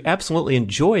because you absolutely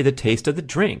enjoy the taste of the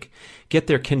drink. Get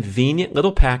their convenient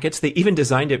little packets. They even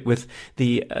designed it with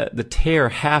the tear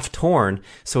half torn,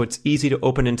 so it's easy to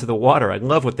open into the water. I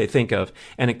love what they think of.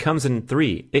 And it comes in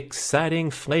 3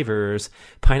 exciting flavors: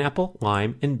 pineapple,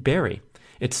 lime, and berry.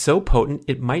 It's so potent,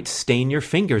 it might stain your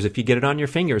fingers if you get it on your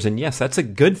fingers. And yes, that's a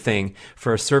good thing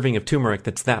for a serving of turmeric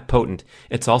that's that potent.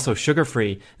 It's also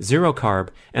sugar-free, zero carb,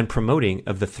 and promoting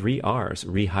of the 3 R's: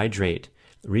 rehydrate,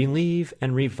 relieve,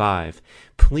 and revive.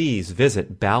 Please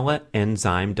visit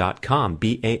balaenzyme.com,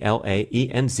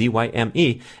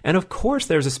 BALAENZYME. And of course,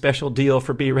 there's a special deal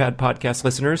for BRAD podcast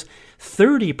listeners,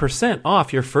 30%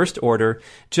 off your first order.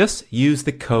 Just use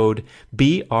the code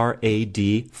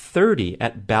BRAD30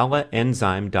 at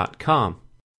balaenzyme.com.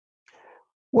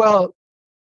 Well,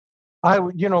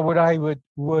 what I would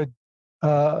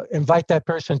invite that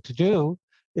person to do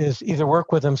is either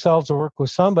work with themselves or work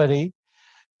with somebody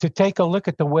to take a look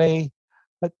at the way,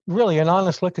 really an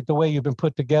honest look at the way you've been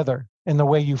put together and the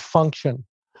way you function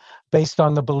based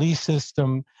on the belief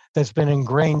system that's been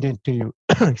ingrained into you.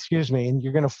 Excuse me. And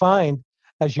you're going to find,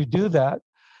 as you do that,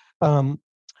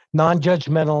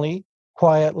 non-judgmentally,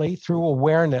 quietly, through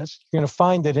awareness, you're going to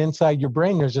find that inside your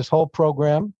brain there's this whole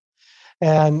program,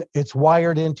 and it's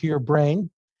wired into your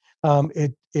brain.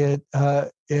 It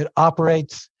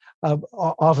operates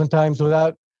oftentimes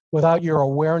without your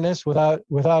awareness,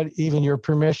 without even your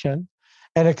permission.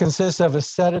 And it consists of a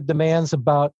set of demands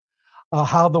about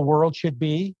how the world should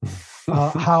be,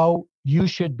 how you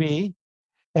should be,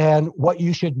 and what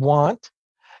you should want.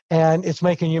 And it's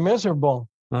making you miserable.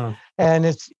 And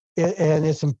it's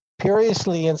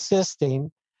imperiously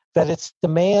insisting that its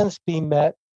demands be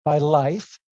met by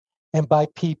life and by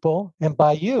people and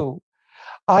by you.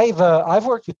 I've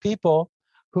worked with people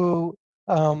who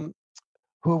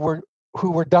were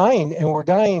dying, and were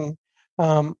dying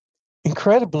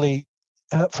incredibly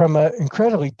from an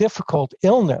incredibly difficult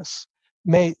illness.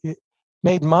 Made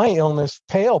my illness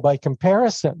pale by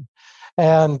comparison,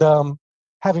 and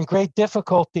having great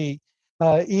difficulty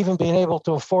even being able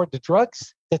to afford the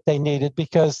drugs that they needed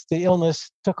because the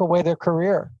illness took away their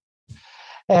career.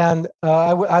 And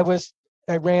I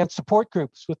ran support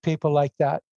groups with people like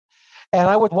that, and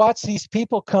I would watch these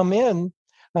people come in.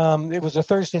 It was a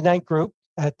Thursday night group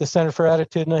at the Center for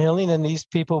Attitudinal Healing, and these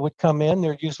people would come in.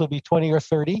 There'd usually be 20 or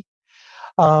 30,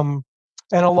 and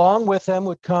along with them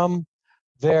would come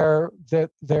their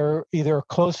either a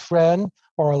close friend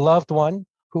or a loved one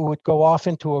who would go off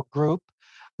into a group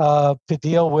to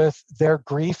deal with their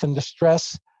grief and the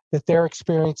stress that they're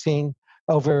experiencing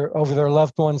over their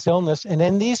loved one's illness. And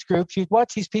in these groups, you'd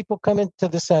watch these people come into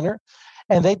the center,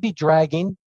 and they'd be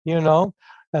dragging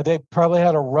They probably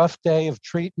had a rough day of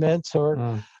treatments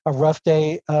or a rough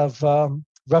day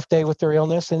with their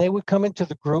illness, and they would come into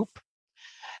the group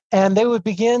and they would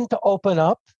begin to open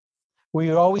up. We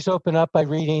would always open up by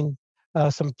reading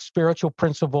some spiritual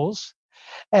principles,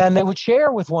 and they would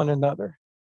share with one another,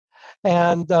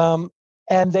 and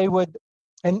they would,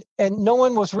 and no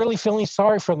one was really feeling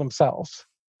sorry for themselves.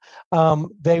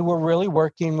 They were really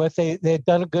working with. They had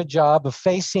done a good job of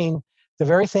facing the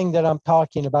very thing that I'm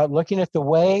talking about, looking at the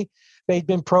way they'd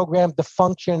been programmed to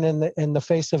function in the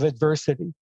face of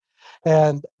adversity,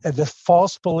 and the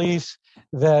false beliefs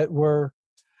that were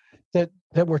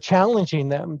challenging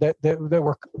them, that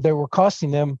were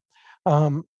costing them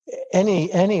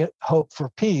any hope for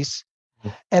peace.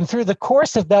 And through the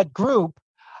course of that group,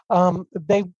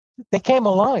 they came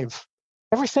alive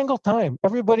every single time.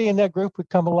 Everybody in that group would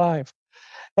come alive,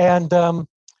 and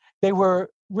they were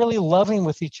really loving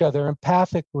with each other,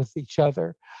 empathic with each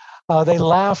other. They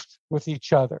laughed with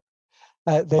each other.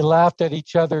 They laughed at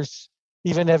each other's,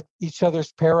 even at each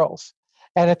other's perils.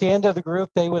 And at the end of the group,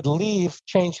 they would leave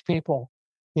changed people.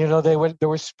 There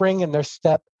was spring in their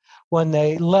step when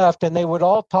they left, and they would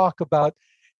all talk about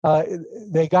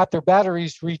they got their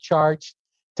batteries recharged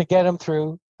to get them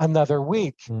through another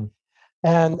week.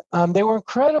 And they were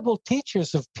incredible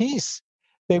teachers of peace.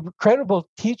 They were incredible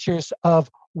teachers of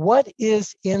what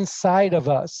is inside of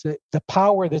us, the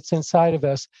power that's inside of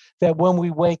us, that when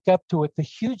we wake up to it, the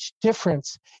huge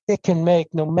difference it can make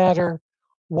no matter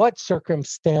what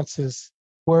circumstances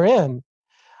we're in.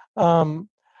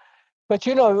 But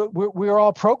we're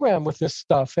all programmed with this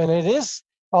stuff, and it is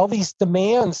all these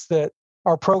demands that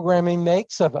our programming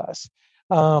makes of us.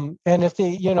 And if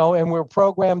and we're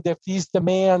programmed, if these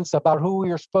demands about who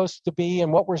we are supposed to be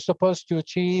and what we're supposed to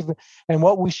achieve and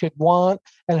what we should want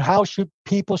and how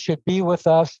people should be with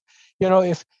us,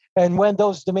 and when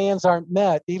those demands aren't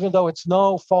met, even though it's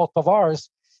no fault of ours,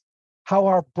 how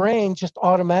our brain just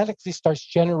automatically starts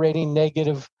generating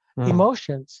negative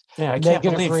emotions. Yeah, I can't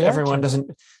believe everyone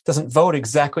doesn't vote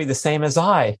exactly the same as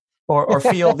I, or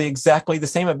feel exactly the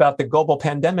same about the global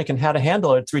pandemic and how to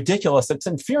handle it. It's ridiculous. It's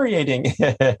infuriating.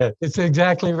 It's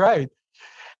exactly right.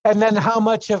 And then how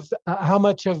much of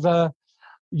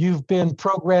you've been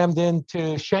programmed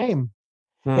into shame,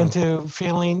 into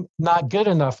feeling not good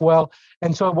enough. Well,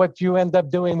 and so what you end up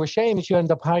doing with shame is you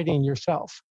end up hiding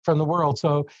yourself from the world.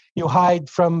 So you hide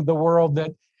from the world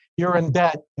that you're in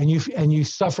debt, and you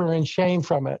suffer in shame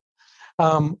from it.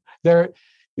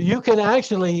 You can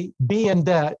actually be in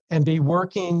debt and be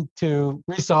working to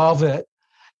resolve it,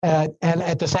 and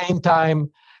at the same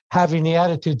time having the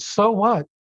attitude, so what?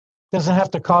 Doesn't have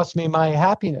to cost me my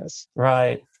happiness.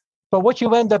 Right. But what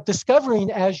you end up discovering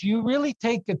as you really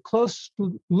take a close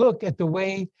look at the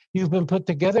way you've been put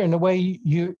together and the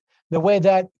way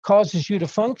that causes you to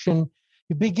function,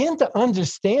 you begin to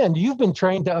understand you've been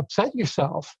trained to upset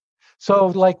yourself. So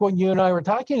like what you and I were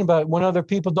talking about, when other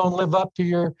people don't live up to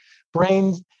your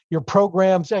brain, your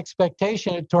program's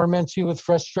expectation, it torments you with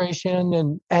frustration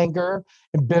and anger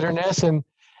and bitterness. And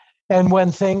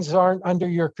when things aren't under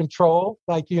your control,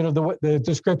 like, the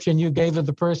description you gave of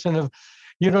the person of,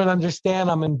 you don't understand,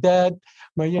 I'm in debt,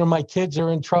 my kids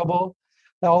are in trouble,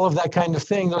 all of that kind of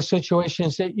thing, those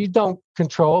situations that you don't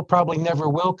control, probably never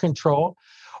will control,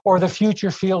 or the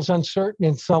future feels uncertain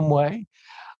in some way.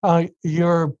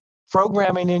 Your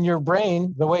programming in your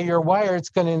brain, the way you're wired, it's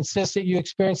going to insist that you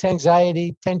experience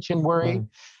anxiety, tension, worry.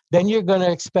 Then you're going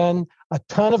to expend a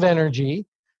ton of energy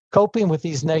coping with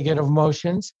these negative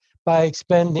emotions by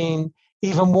expending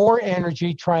even more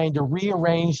energy trying to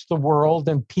rearrange the world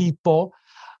and people,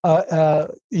 to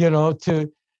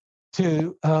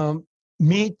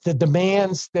meet the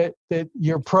demands that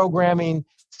your programming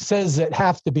says that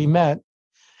have to be met.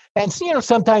 And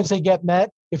sometimes they get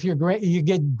met if you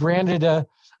get granted a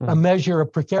measure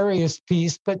of precarious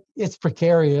peace, but it's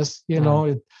precarious.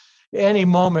 At any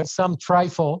moment, some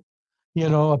trifle,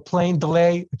 a plane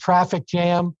delay, a traffic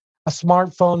jam, a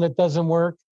smartphone that doesn't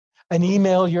work, an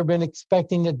email you've been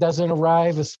expecting that doesn't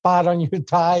arrive, a spot on your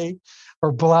tie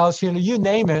or blouse, you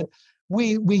name it.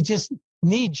 We just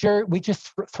knee-jerk, we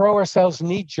just throw ourselves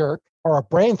knee-jerk, or our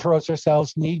brain throws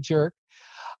ourselves knee-jerk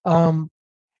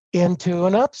into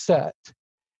an upset,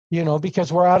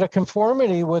 because we're out of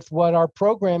conformity with what our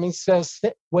programming says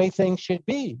the way things should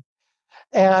be.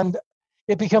 And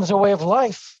it becomes a way of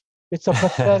life. It's a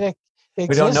pathetic existence.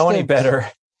 We don't know any better.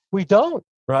 We don't.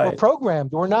 Right. We're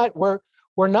programmed.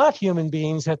 We're not human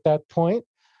beings at that point.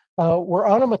 We're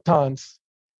automatons.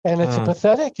 And it's a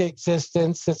pathetic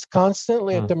existence that's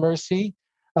constantly at the mercy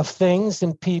of things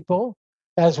and people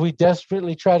as we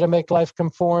desperately try to make life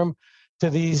conform to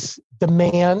these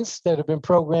demands that have been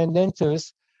programmed into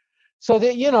us, so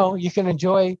that, you can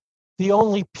enjoy the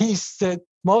only peace that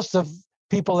most of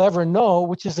people ever know,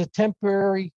 which is a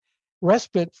temporary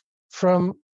respite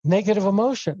from negative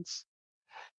emotions.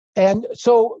 And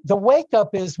so the wake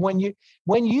up is when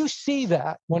you see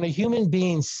that, when a human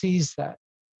being sees that,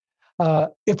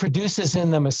 it produces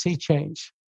in them a sea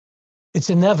change. It's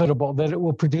inevitable that it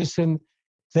will produce in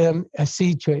them a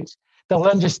sea change. They'll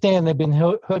understand they've been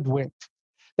hoodwinked.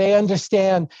 They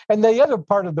understand. And the other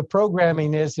part of the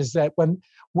programming is that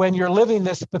when you're living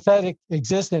this pathetic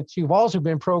existence, you've also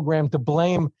been programmed to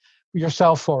blame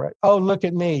yourself for it. Oh, look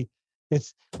at me.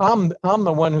 I'm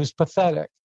the one who's pathetic.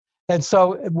 And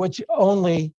so, which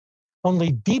only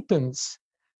deepens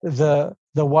the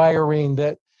wiring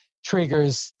that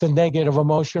triggers the negative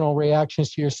emotional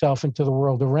reactions to yourself and to the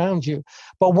world around you.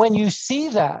 But when you see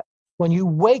that, when you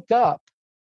wake up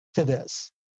to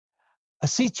this, a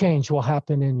sea change will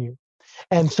happen in you.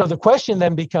 And so the question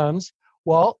then becomes,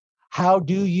 well, how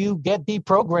do you get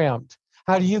deprogrammed?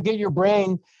 How do you get your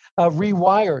brain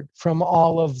rewired from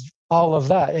all of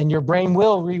that? And your brain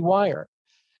will rewire.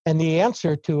 And the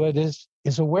answer to it is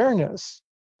awareness,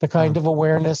 the kind of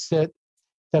awareness that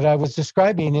I was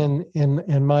describing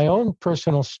in my own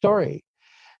personal story.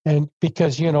 And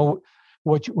because,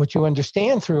 what you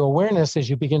understand through awareness as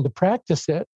you begin to practice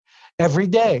it every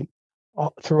day,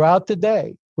 throughout the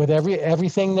day, with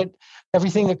everything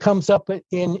that comes up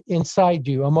inside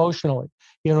you emotionally,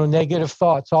 negative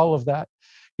thoughts, all of that,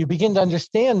 you begin to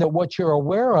understand that what you're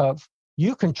aware of,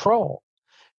 you control.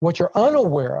 What you're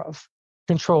unaware of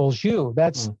controls you.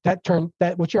 That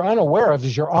what you're unaware of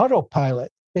is your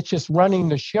autopilot. It's just running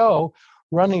the show,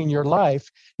 running your life.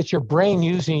 It's your brain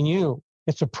using you.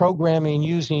 It's a programming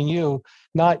using you,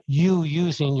 not you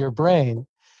using your brain.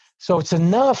 So it's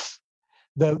enough.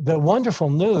 The wonderful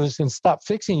news, and stop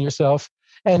fixing yourself,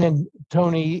 and in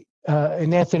Anthony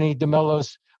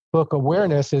DeMello's book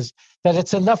Awareness, is that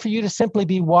it's enough for you to simply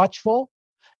be watchful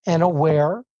and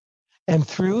aware, and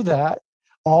through that,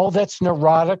 all that's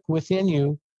neurotic within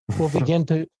you will begin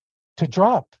to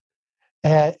drop,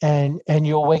 and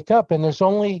you'll wake up. And there's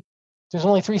only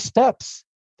 3 steps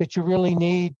that you really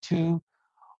need to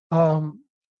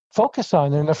focus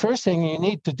on. And the first thing you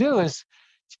need to do is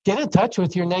get in touch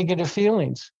with your negative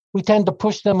feelings. We tend to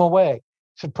push them away,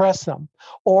 suppress them,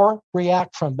 or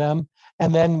react from them.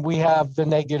 And then we have the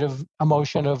negative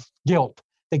emotion of guilt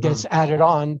that gets added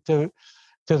on to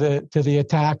the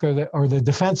attack or the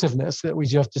defensiveness that we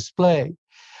just display.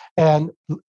 And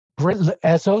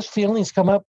as those feelings come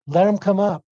up, let them come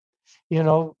up.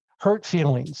 Hurt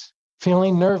feelings,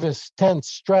 feeling nervous, tense,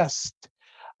 stressed.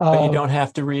 But you don't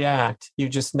have to react. You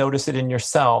just notice it in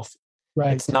yourself.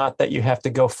 Right. It's not that you have to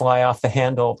go fly off the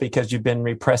handle because you've been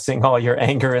repressing all your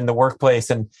anger in the workplace,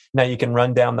 and now you can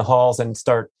run down the halls and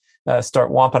start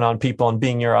whomping on people and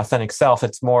being your authentic self.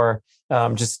 It's more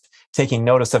just taking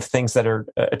notice of things that are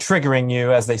triggering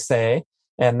you, as they say,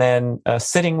 and then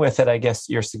sitting with it, I guess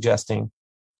you're suggesting.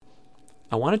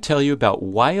 I want to tell you about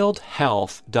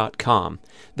wildhealth.com.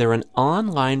 They're an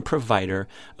online provider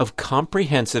of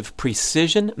comprehensive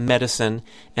precision medicine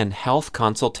and health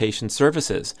consultation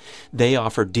services. They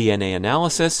offer DNA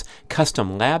analysis,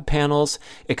 custom lab panels,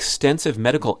 extensive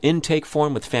medical intake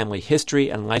form with family history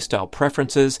and lifestyle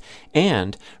preferences,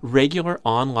 and regular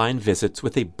online visits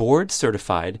with a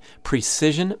board-certified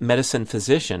precision medicine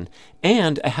physician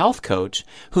and a health coach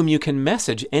whom you can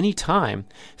message anytime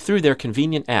through their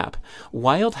convenient app.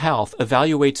 Wild Health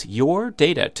evaluates your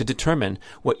data to determine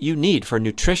what you need for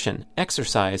nutrition,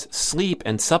 exercise, sleep,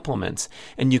 and supplements,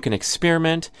 and you can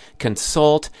experiment,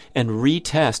 consult, and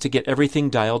retest to get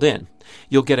everything dialed in.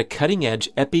 You'll get a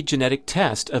cutting-edge epigenetic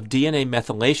test of DNA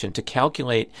methylation to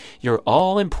calculate your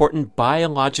all-important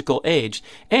biological age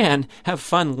and have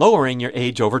fun lowering your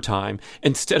age over time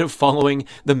instead of following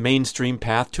the mainstream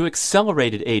path to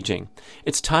accelerated aging.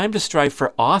 It's time to strive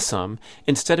for awesome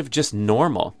instead of just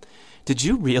normal. Did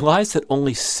you realize that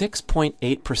only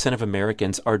 6.8% of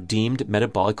Americans are deemed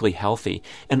metabolically healthy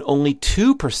and only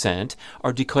 2%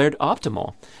 are declared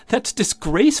optimal? That's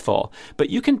disgraceful,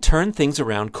 but you can turn things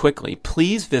around quickly.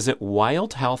 Please visit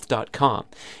wildhealth.com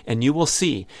and you will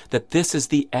see that this is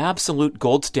the absolute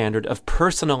gold standard of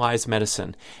personalized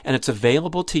medicine, and it's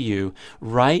available to you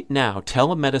right now.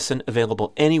 Telemedicine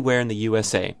available anywhere in the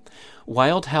USA.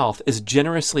 Wild Health is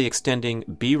generously extending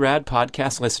BRAD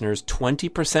podcast listeners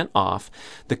 20% off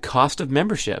the cost of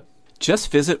membership. Just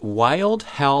visit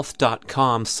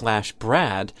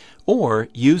wildhealth.com/Brad or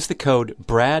use the code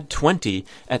BRAD20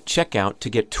 at checkout to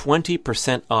get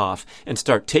 20% off and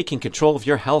start taking control of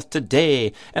your health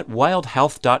today at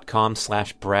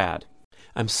wildhealth.com/Brad.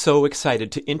 I'm so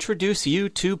excited to introduce you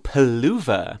to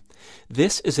Peluva.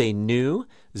 This is a new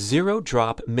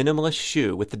zero-drop minimalist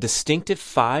shoe with the distinctive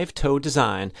 5-toe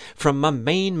design from my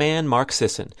main man, Mark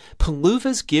Sisson.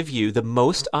 Peluvas give you the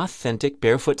most authentic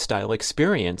barefoot style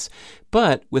experience,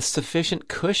 but with sufficient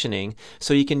cushioning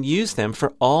so you can use them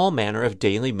for all manner of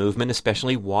daily movement,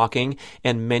 especially walking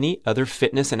and many other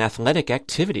fitness and athletic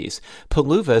activities.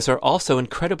 Peluvas are also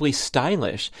incredibly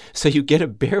stylish, so you get a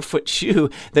barefoot shoe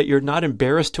that you're not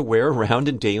embarrassed to wear around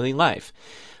in daily life.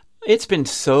 It's been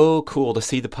so cool to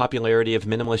see the popularity of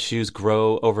minimalist shoes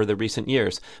grow over the recent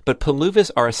years, but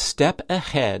Peluvas are a step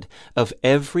ahead of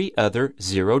every other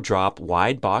zero-drop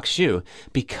wide box shoe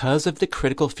because of the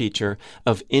critical feature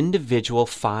of individual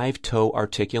 5-toe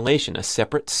articulation, a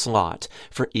separate slot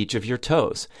for each of your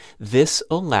toes. This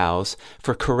allows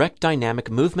for correct dynamic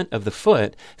movement of the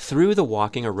foot through the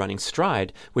walking or running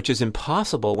stride, which is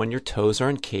impossible when your toes are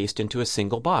encased into a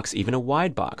single box, even a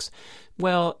wide box.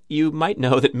 Well, you might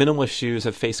know that minimalist shoes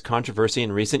have faced controversy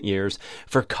in recent years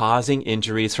for causing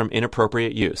injuries from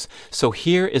inappropriate use. So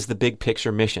here is the big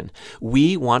picture mission.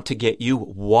 We want to get you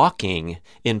walking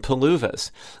in Peluvas,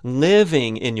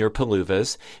 living in your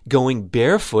Peluvas, going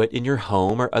barefoot in your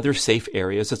home or other safe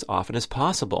areas as often as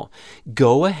possible.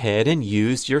 Go ahead and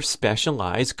use your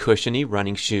specialized cushiony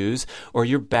running shoes or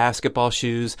your basketball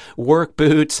shoes, work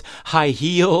boots, high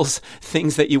heels,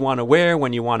 things that you want to wear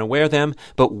when you want to wear them,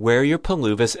 but wear your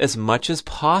Peluvas as much as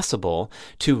possible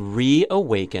to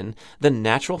reawaken the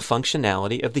natural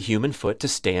functionality of the human foot to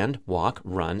stand, walk,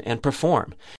 run, and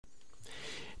perform.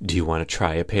 Do you want to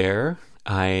try a pair?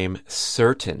 I'm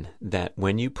certain that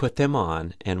when you put them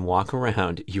on and walk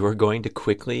around, you are going to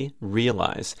quickly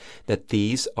realize that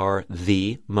these are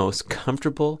the most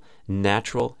comfortable,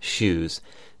 natural shoes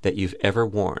that you've ever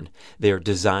worn. They are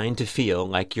designed to feel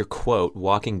like you're, quote,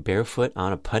 walking barefoot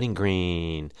on a putting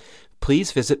green.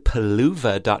 Please visit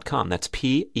peluva.com, that's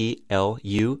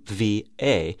Peluva,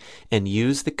 and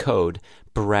use the code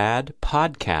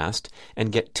BRADPODCAST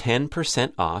and get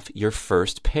 10% off your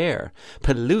first pair.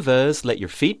 Peluvas, let your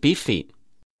feet be feet.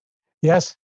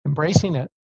 Yes, embracing it.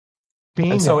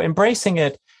 Embracing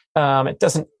it, it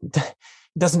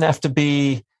doesn't have to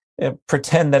be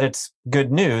pretend that it's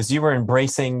good news. You were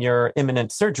embracing your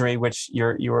imminent surgery, which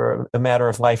you were a matter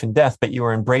of life and death, but you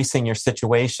were embracing your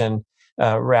situation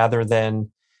rather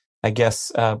than, I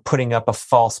guess, putting up a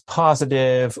false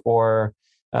positive or,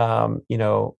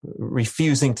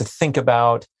 refusing to think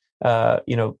about,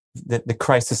 the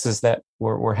crises that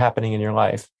were happening in your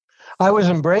life. I was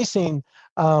embracing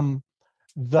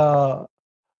the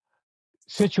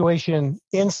situation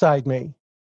inside me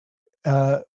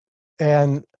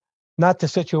and not the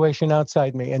situation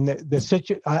outside me. And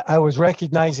I was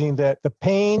recognizing that the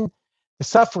pain, the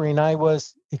suffering I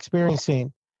was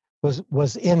experiencing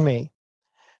was in me,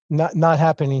 not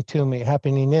happening to me,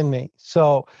 happening in me.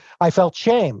 So I felt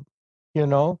shame.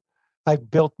 I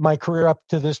built my career up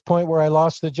to this point where I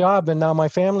lost the job, and now my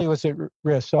family was at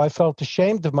risk. So I felt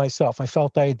ashamed of myself. I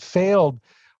felt I had failed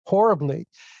horribly.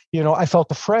 I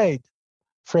felt afraid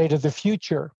of the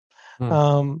future.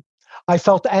 I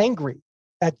felt angry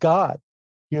at God.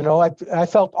 I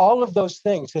felt all of those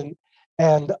things, and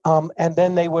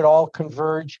then they would all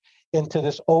converge into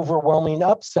this overwhelming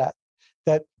upset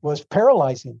that was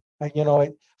paralyzing.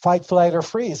 Fight, flight, or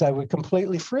freeze. I would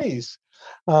completely freeze.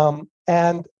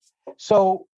 And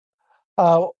so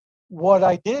what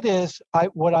I did is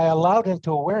what I allowed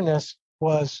into awareness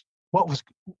was what was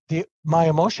my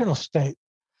emotional state.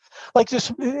 Like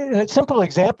this, a simple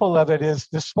example of it is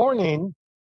this morning,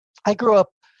 I grew up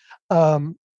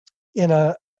in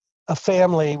a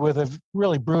family with a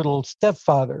really brutal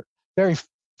stepfather, very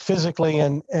physically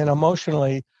and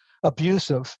emotionally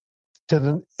abusive to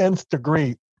the nth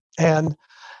degree. And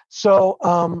so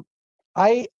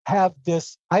I have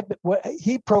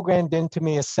he programmed into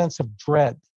me a sense of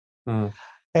dread.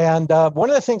 And one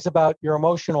of the things about your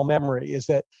emotional memory is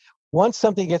that once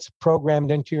something gets programmed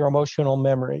into your emotional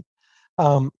memory,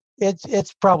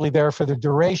 it's probably there for the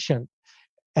duration.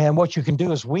 And what you can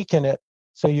do is weaken it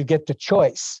so you get the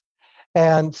choice.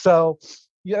 And so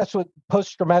that's what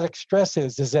post-traumatic stress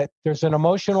is that there's an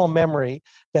emotional memory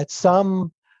that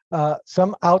some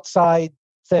outside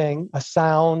thing, a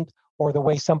sound or the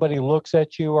way somebody looks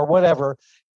at you or whatever,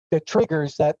 that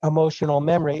triggers that emotional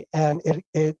memory. And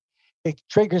it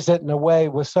triggers it in a way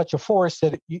with such a force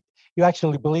that you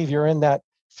actually believe you're in that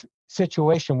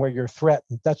situation where you're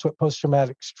threatened. That's what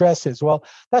post-traumatic stress is. Well,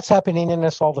 that's happening in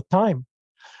us all the time.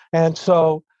 And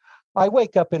so I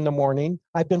wake up in the morning,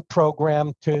 I've been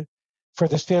programmed for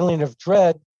this feeling of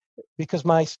dread because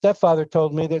my stepfather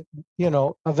told me that,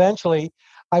 eventually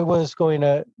I was going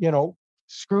to,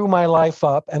 screw my life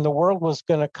up, and the world was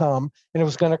going to come and it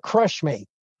was going to crush me,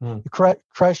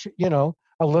 crush,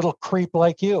 a little creep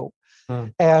like you.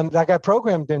 And that got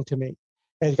programmed into me.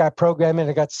 And it got programmed and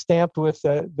it got stamped with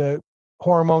the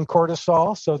hormone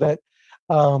cortisol, so that,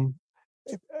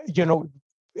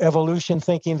 evolution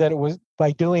thinking that it was,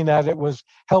 by doing that, it was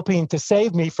helping to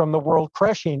save me from the world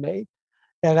crushing me.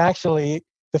 And actually,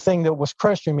 the thing that was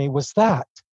crushing me was that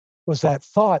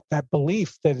thought, that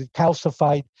belief that had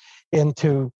calcified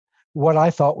into what I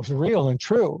thought was real and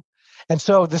true. And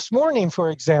so this morning, for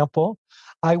example,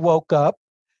 I woke up,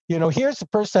 here's a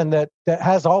person that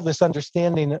has all this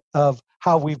understanding of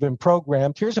how we've been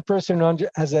programmed. Here's a person who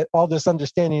has all this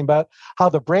understanding about how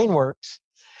the brain works.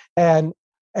 And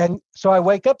so I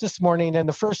wake up this morning, and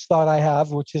the first thought I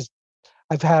have, which is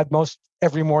I've had most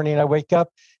every morning I wake up,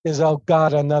 is, oh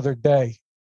God, another day.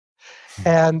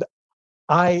 And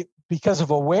because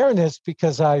of awareness,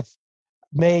 because I've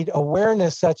made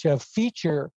awareness such a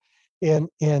feature in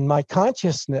my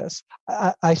consciousness,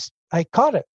 I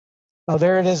caught it. Oh,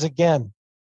 there it is again.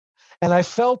 And I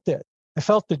felt it. I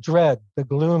felt the dread, the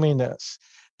gloominess,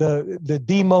 the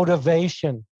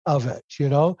demotivation of it,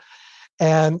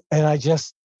 and I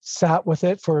just sat with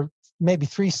it for maybe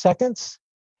 3 seconds,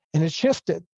 and it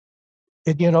shifted.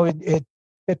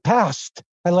 It passed.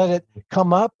 I let it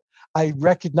come up. I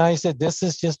recognized that this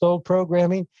is just old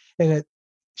programming, and it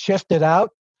shifted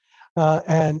out.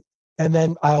 And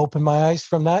then I opened my eyes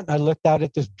from that, and I looked out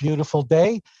at this beautiful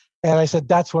day, and I said,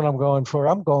 that's what I'm going for.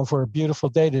 I'm going for a beautiful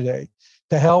day today.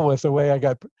 To hell with the way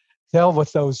to hell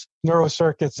with those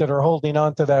neurocircuits that are holding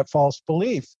on to that false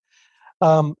belief.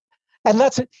 And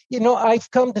that's it.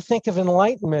 I've come to think of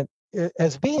enlightenment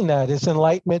as being that. Is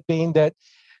enlightenment being that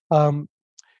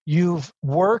you've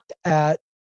worked at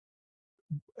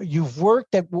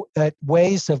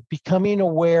ways of becoming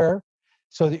aware,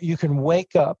 so that you can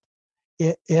wake up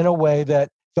in a way that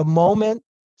the moment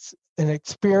an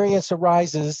experience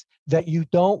arises that you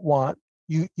don't want,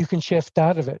 you can shift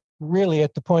out of it, really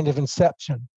at the point of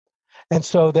inception, and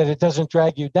so that it doesn't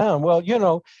drag you down. Well,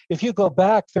 if you go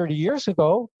back 30 years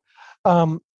ago,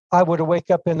 I would wake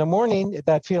up in the morning,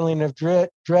 that feeling of dread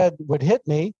would hit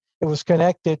me. It was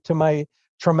connected to my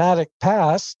traumatic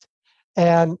past,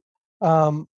 and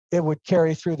it would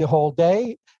carry through the whole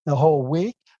day, the whole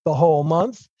week, the whole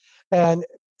month, and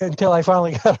until I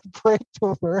finally got a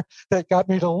breakthrough that got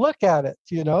me to look at it.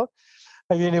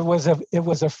 I mean, it was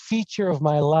a feature of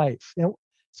my life.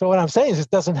 So what I'm saying is, it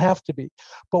doesn't have to be,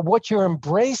 but what you're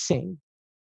embracing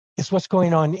is what's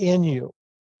going on in you,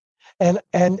 and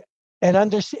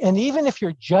even if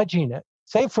you're judging it.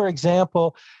 Say, for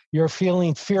example, you're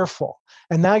feeling fearful,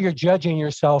 and now you're judging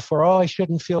yourself for, I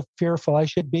shouldn't feel fearful. I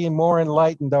should be more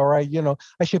enlightened, or I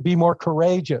should be more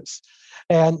courageous.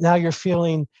 And now you're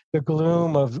feeling the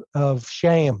gloom of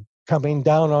shame coming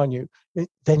down on you.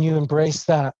 Then you embrace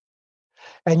that,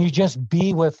 and you just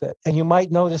be with it. And you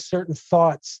might notice certain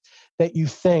thoughts that you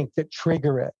think that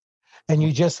trigger it, and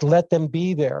you just let them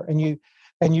be there.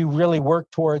 And you really work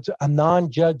towards a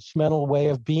non-judgmental way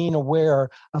of being aware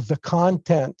of the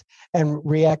content and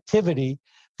reactivity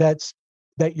that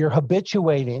you're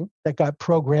habituating, that got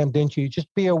programmed into you. Just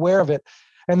be aware of it.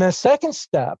 And the second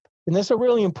step, and this is a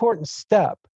really important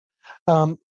step,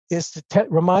 is to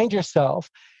remind yourself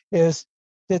is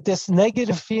that this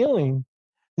negative feeling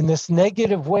and this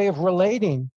negative way of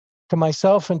relating to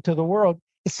myself and to the world,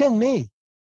 it's in me.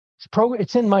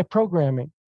 It's in my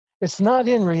programming. It's not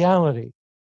in reality.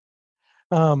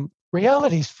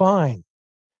 Reality's fine.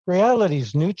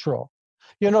 Reality's neutral.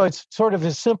 It's sort of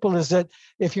as simple as that.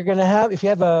 If you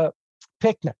have a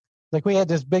picnic, like we had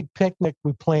this big picnic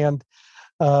we planned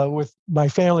with my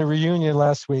family reunion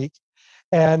last week,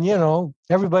 and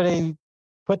everybody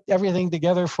put everything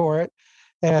together for it,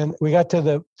 and we got to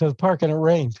the park and it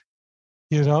rained,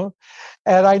 and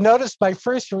I noticed my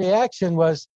first reaction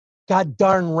was, God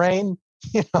darn rain,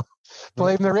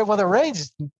 blame the rain. Well, the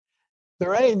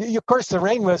rain. Of course, the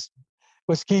rain was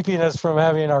keeping us from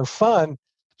having our fun.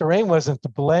 The rain wasn't to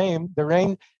blame. The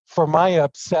rain for my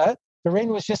upset. The rain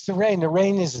was just the rain. The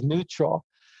rain is neutral.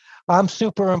 I'm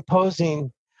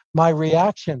superimposing my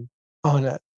reaction on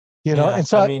it, And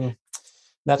so, I mean,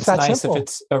 that's nice simple. If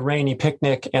it's a rainy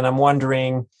picnic, and I'm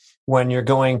wondering, when you're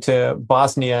going to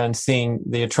Bosnia and seeing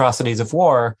the atrocities of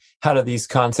war, how do these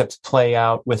concepts play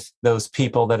out with those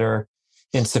people that are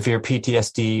in severe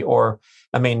PTSD? Or,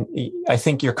 I mean, I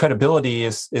think your credibility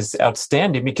is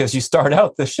outstanding, because you start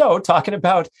out the show talking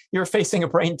about you're facing a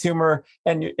brain tumor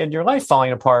and your life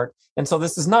falling apart. And so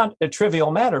this is not a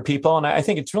trivial matter, people. And I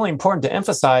think it's really important to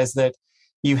emphasize that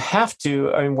you have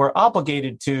to, we're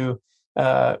obligated to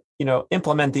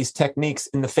implement these techniques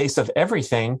in the face of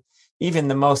everything, even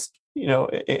the most,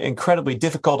 incredibly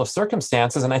difficult of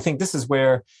circumstances. And I think this is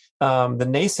where the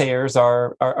naysayers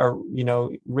are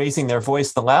raising their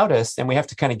voice the loudest. And we have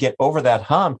to kind of get over that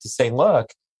hump to say,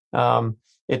 look,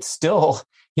 it's still,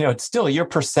 it's still your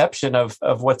perception of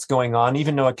what's going on,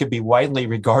 even though it could be widely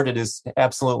regarded as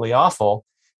absolutely awful.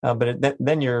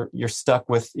 Then you're stuck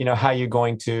with, how you're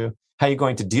going to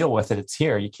deal with it. It's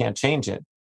here. You can't change it.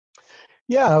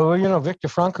 Yeah, well, Viktor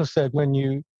Frankl said when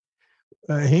he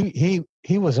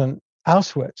was in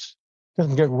Auschwitz.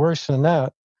 Doesn't get worse than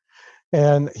that.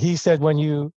 And he said when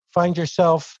you find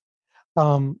yourself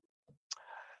in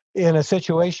a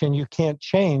situation you can't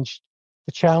change,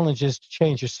 the challenge is to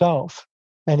change yourself.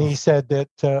 And he said that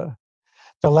the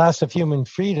last of human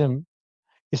freedom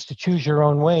is to choose your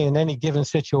own way in any given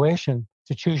situation,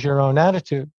 to choose your own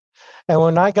attitude. And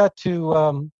when I got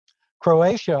to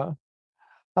Croatia,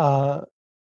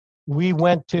 we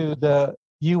went to the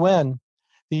UN,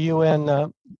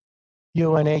 UNHCR.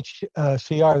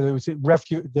 There was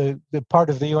the part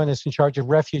of the UN is in charge of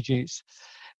refugees,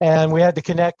 and we had to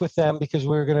connect with them because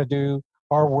we were going to do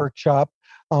our workshop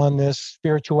on this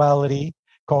spirituality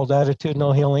called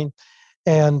attitudinal healing.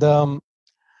 And I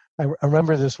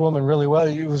remember this woman really well.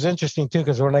 It was interesting too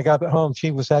because when I got home,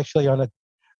 she was actually on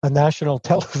a national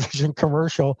television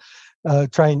commercial,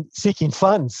 seeking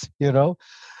funds.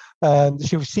 And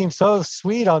she seemed so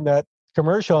sweet on that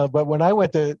commercial. But when I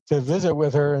went to visit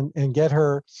with her and get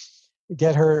her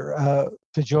to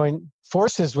join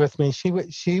forces with me, she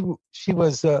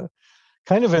was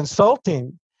kind of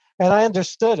insulting, and I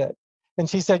understood it. And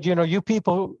she said, you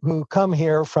people who come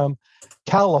here from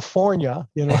California,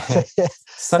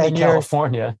 sunny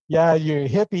California, your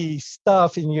hippie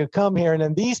stuff, and you come here, and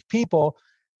then these people,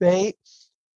 they've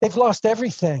lost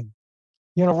everything.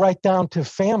 Right down to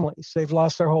families. They've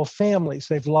lost their whole families.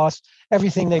 They've lost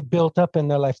everything they built up in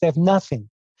their life. They have nothing.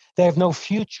 They have no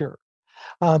future.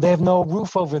 They have no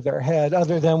roof over their head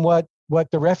other than what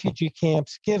the refugee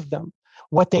camps give them.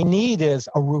 What they need is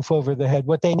a roof over their head.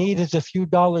 What they need is a few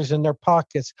dollars in their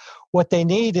pockets. What they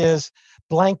need is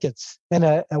blankets and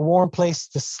a warm place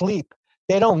to sleep.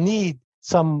 They don't need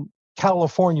some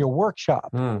California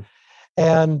workshop.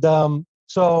 And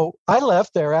so I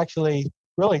left there actually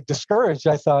really discouraged,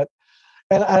 I thought.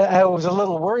 And I was a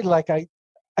little worried, like I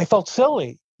felt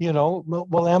silly,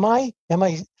 well, am I,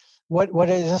 what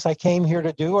is this I came here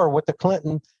to do, or what the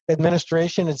Clinton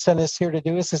administration had sent us here to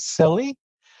do? Is it silly?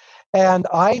 And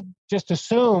I just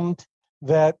assumed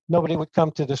that nobody would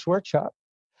come to this workshop.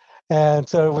 And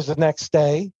so it was the next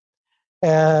day,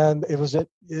 and it was in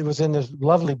this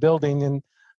lovely building in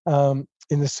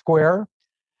the square.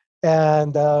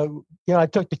 And I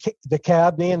took the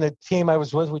cab. Me and the team I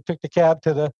was with, we took the cab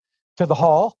to the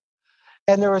hall,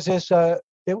 and there was this.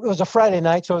 It was a Friday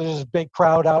night, so there was this big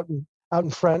crowd out in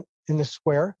front in the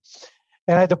square,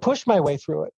 and I had to push my way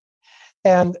through it.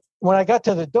 And when I got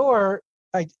to the door,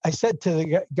 I said to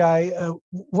the guy,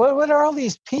 "What are all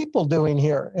these people doing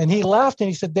here?" And he laughed and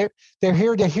he said, "They're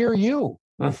here to hear you."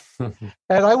 And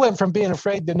I went from being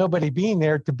afraid to nobody being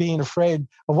there to being afraid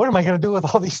of what am I going to do with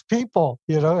all these people?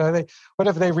 What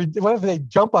if they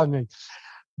jump on me?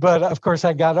 But of course,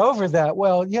 I got over that.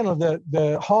 Well,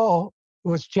 the hall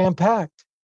was jam packed,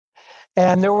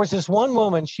 and there was this one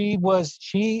woman. She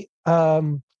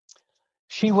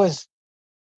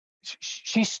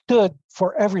stood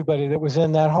for everybody that was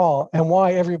in that hall and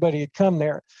why everybody had come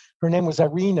there. Her name was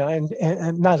Irina,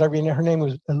 and not Irina. Her name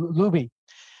was Luby.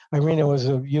 Irina was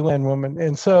a UN woman.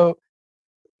 And so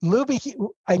Luby,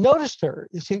 I noticed her.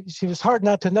 She was hard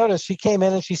not to notice. She came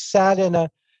in and she sat in a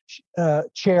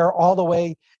chair all the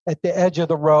way at the edge of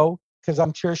the row because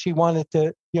I'm sure she wanted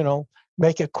to,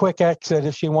 make a quick exit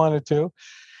if she wanted to.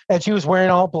 And she was wearing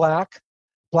all black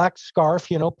scarf,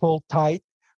 pulled tight.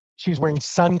 She was wearing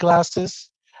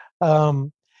sunglasses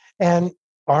and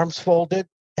arms folded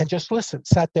and just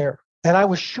sat there. And I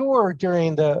was sure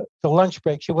during the lunch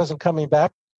break she wasn't coming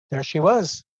back. There she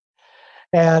was.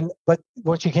 But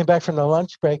when she came back from the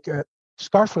lunch break,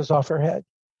 scarf was off her head.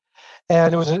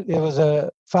 And it was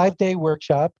a 5-day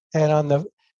workshop. And on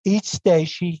each day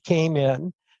she came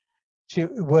in, she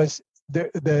was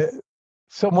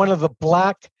one of the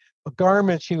black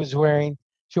garments she was wearing,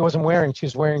 she wasn't wearing. She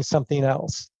was wearing something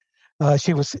else.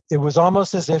 It was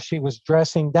almost as if she was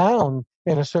dressing down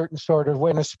in a certain sort of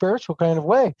way, in a spiritual kind of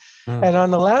way. And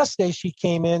on the last day she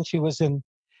came in, she was in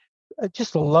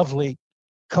just a lovely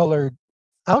colored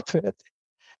outfit.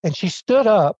 And she stood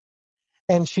up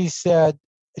and she said,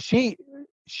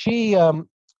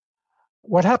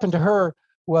 what happened to her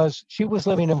was she was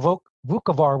living in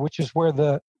Vukovar, which is where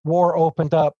the war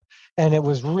opened up, and it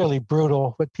was really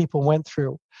brutal what people went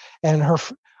through. And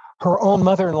her own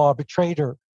mother-in-law betrayed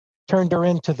her, turned her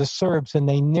into the Serbs, and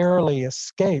they nearly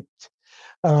escaped.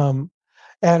 And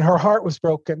her heart was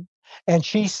broken. And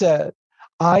she said,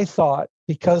 I thought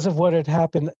because of what had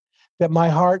happened that my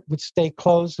heart would stay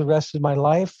closed the rest of my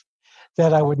life,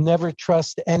 that I would never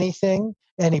trust anything,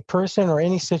 any person, or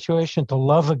any situation to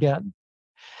love again.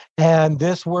 And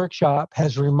this workshop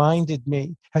has reminded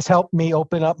me, has helped me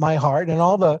open up my heart. And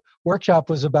all the workshop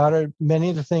was about are many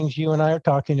of the things you and I are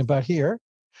talking about here.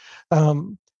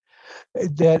 But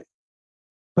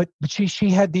she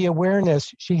had the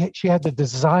awareness, she had the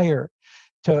desire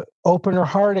to open her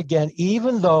heart again,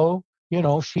 even though,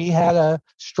 she had a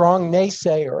strong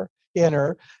naysayer in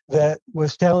her that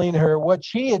was telling her what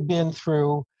she had been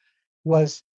through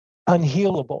was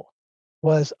unhealable,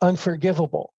 was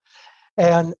unforgivable.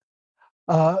 And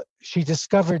she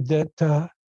discovered that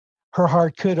her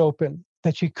heart could open,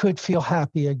 that she could feel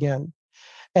happy again.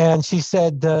 And she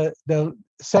said the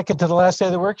second to the last day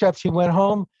of the workshop, she went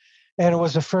home, and it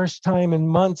was the first time in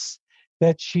months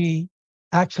that she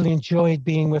actually enjoyed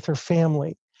being with her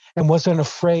family and wasn't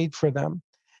afraid for them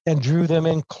and drew them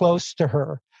in close to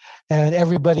her. And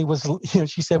everybody was,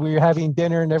 she said, we were having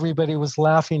dinner and everybody was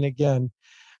laughing again.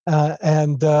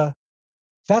 And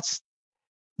that's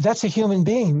a human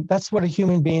being. That's what a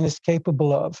human being is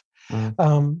capable of.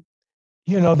 Mm.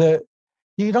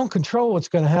 You don't control what's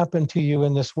going to happen to you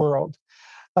in this world.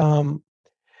 And,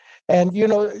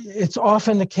 it's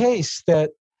often the case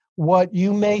that what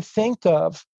you may think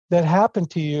of that happened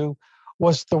to you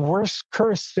was the worst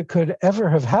curse that could ever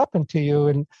have happened to you.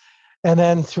 And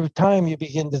then through time, you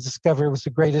begin to discover it was the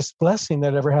greatest blessing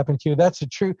that ever happened to you. That's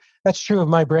true of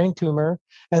my brain tumor.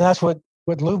 And that's what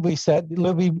Goewey said.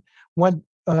 Goewey went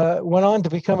on to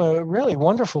become a really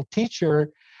wonderful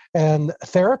teacher and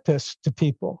therapist to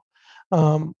people.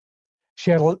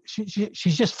 She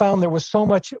just found there was so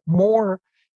much more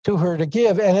to her to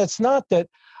give. And it's not that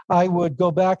I would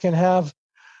go back and have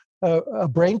a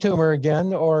brain tumor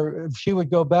again, or if she would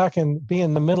go back and be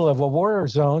in the middle of a war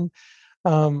zone.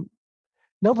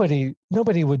 Nobody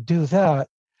would do that.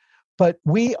 But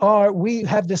we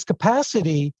have this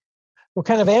capacity. We're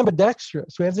kind of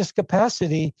ambidextrous. We have this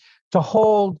capacity to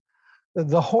hold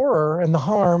the horror and the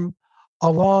harm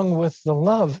along with the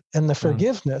love and the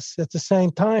forgiveness at the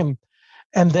same time.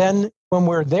 And then when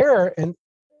we're there and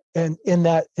in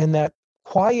that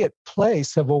quiet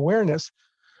place of awareness,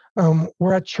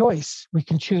 we're at choice. We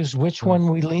can choose which one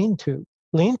we lean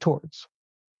towards.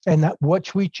 And that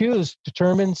what we choose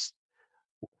determines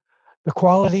the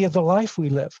quality of the life we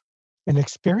live and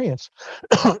experience.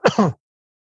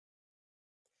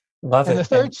 Love it. And the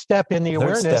third step in the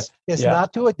awareness is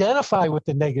not to identify with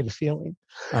the negative feeling.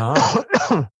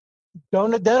 Oh.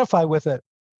 Don't identify with it.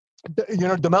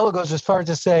 DeMello goes as far as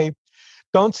to say,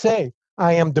 don't say,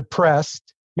 I am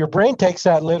depressed. Your brain takes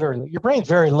that literally. Your brain's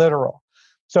very literal.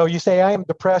 So you say, I am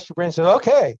depressed. Your brain says,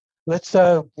 okay, let's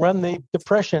run the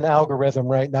depression algorithm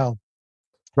right now.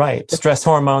 Right. Stress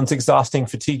hormones, exhausting,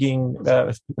 fatiguing,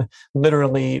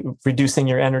 literally reducing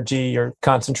your energy, your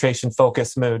concentration,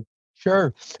 focus, mood.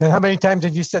 Sure. And how many times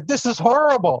have you said, this is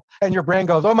horrible? And your brain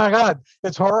goes, oh my God,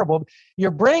 it's horrible.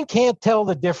 Your brain can't tell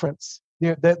the difference.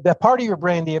 The part of your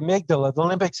brain, the amygdala, the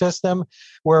limbic system,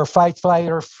 where fight, flight,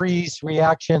 or freeze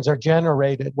reactions are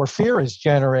generated, where fear is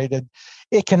generated,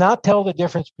 it cannot tell the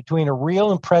difference between a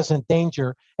real and present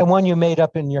danger and one you made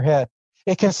up in your head.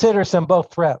 It considers them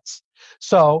both threats.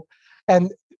 So,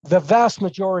 and the vast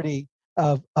majority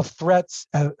of threats,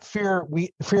 fear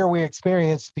we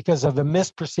experience because of a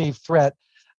misperceived threat,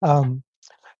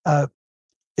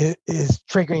 is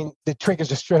triggering. That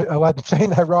triggers a stress. Oh, I'm saying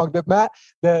that wrong.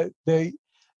 The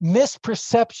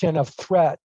misperception of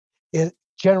threat, it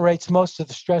generates most of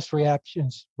the stress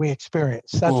reactions we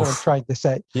experience. That's what I'm trying to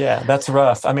say. Yeah, that's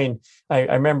rough. I mean, I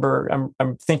remember.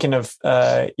 I'm thinking of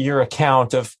your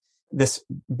account of this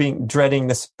dreading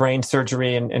this brain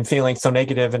surgery and feeling so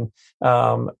negative. And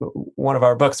one of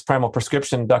our books, Primal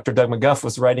Prescription, Dr. Doug McGuff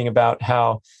was writing about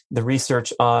how the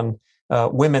research on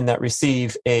women that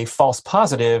receive a false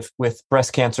positive with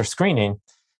breast cancer screening,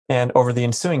 and over the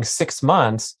ensuing 6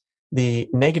 months, the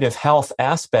negative health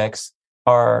aspects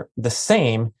are the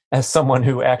same as someone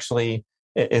who actually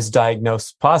is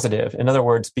diagnosed positive. In other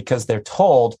words, because they're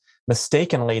told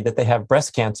mistakenly that they have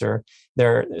breast cancer,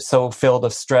 they're so filled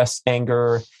of stress,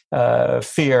 anger,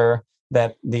 fear,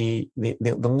 that the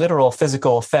literal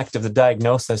physical effect of the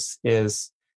diagnosis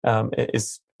is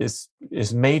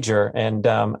major. And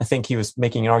I think he was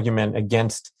making an argument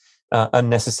against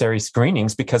unnecessary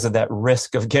screenings because of that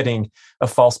risk of getting a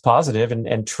false positive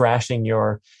and trashing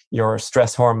your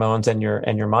stress hormones and your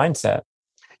mindset.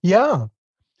 Yeah.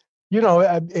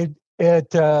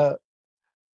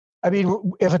 I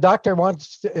mean, if a doctor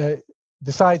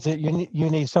decides that you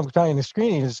need some kind of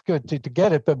screening, it's good to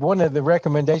get it. But one of the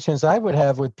recommendations I would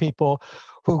have with people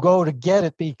who go to get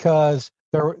it because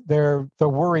they're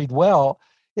worried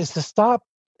is to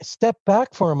step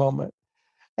back for a moment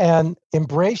and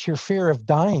embrace your fear of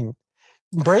dying.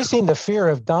 Embracing the fear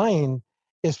of dying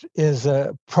is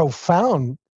a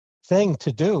profound thing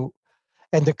to do,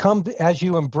 and to come as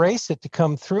you embrace it, to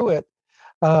come through it.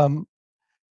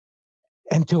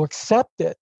 And to accept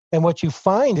it. And what you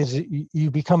find is you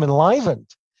become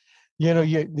enlivened.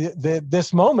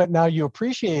 This moment now you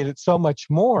appreciate it so much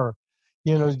more.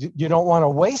 You don't want to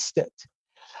waste it.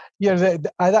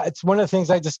 It's one of the things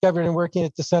I discovered in working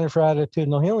at the Center for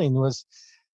Attitudinal Healing was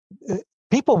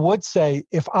people would say,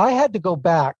 if I had to go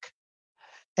back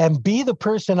and be the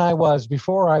person I was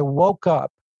before I woke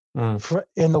up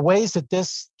in the ways that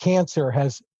this cancer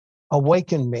has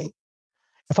awakened me,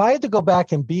 if I had to go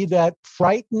back and be that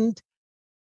frightened,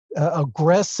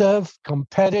 aggressive,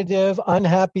 competitive,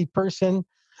 unhappy person,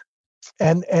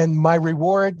 and my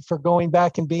reward for going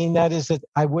back and being that is that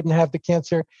I wouldn't have the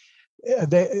cancer,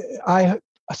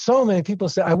 so many people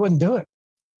say I wouldn't do it.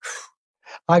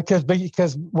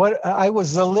 Because what I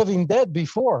was the living dead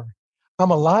before.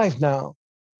 I'm alive now.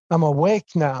 I'm awake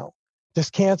now. This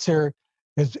cancer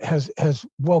has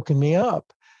woken me up.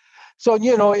 So,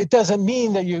 it doesn't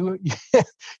mean that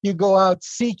you go out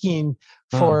seeking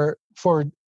for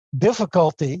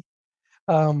difficulty,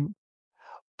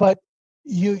 but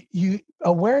you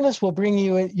awareness will bring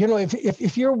you in.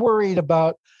 If you're worried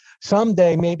about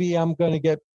someday maybe I'm going to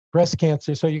get breast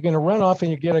cancer, so you're going to run off and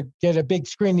you get a big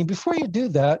screening. Before you do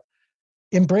that,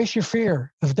 embrace your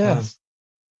fear of death.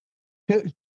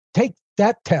 Take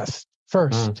that test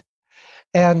first,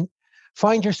 and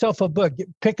find yourself a book.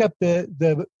 Pick up the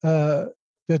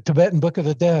Tibetan Book of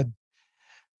the Dead,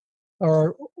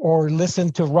 or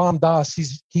listen to Ram Dass.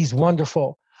 He's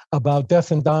wonderful about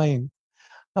death and dying,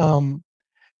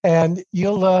 and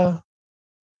you'll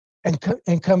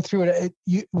and come through it.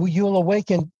 You'll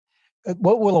awaken.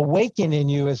 What will awaken in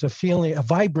you is a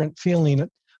vibrant feeling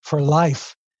for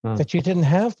life that you didn't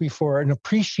have before, an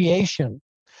appreciation.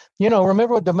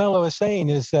 Remember what DeMello is saying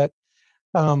is that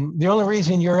the only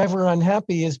reason you're ever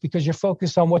unhappy is because you're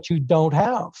focused on what you don't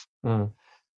have.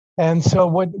 And so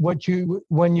when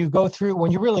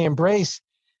you really embrace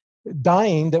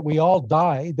dying, that we all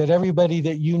die, that everybody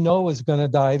that you know is going to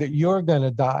die, that you're going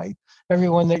to die,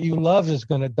 everyone that you love is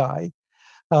going to die.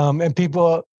 And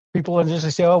people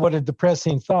usually say, oh, what a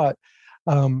depressing thought.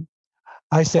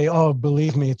 I say, oh,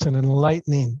 believe me, it's an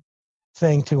enlightening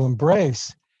thing to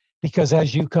embrace, because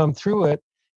as you come through it,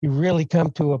 you really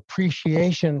come to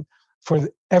appreciation for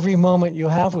every moment you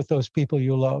have with those people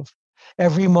you love,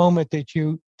 every moment that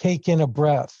you take in a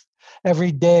breath,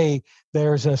 every day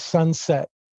there's a sunset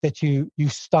that you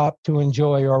stop to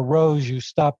enjoy, or a rose you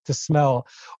stop to smell,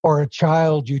 or a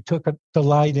child you took a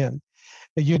delight in.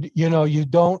 You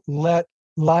don't let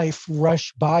life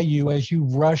rush by you as you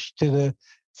rush to the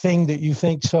thing that you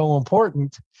think so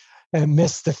important and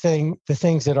miss the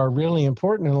things that are really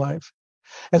important in life.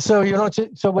 And so,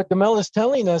 so what DeMello is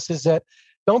telling us is that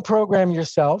don't program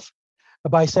yourself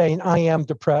by saying, I am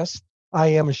depressed, I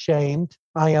am ashamed,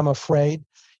 I am afraid.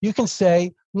 You can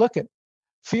say, look,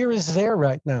 fear is there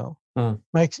right now.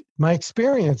 My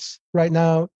experience right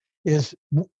now is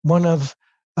one of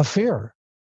a fear.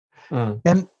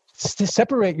 And to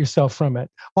separate yourself from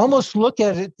it. Almost look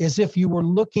at it as if you were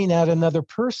looking at another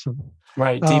person.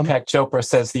 Right. Deepak Chopra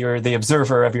says you're the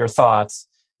observer of your thoughts.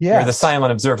 Yes. You're the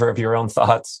silent observer of your own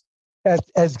thoughts.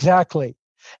 Exactly.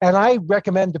 And I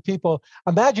recommend to people,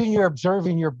 imagine you're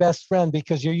observing your best friend,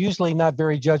 because you're usually not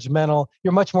very judgmental.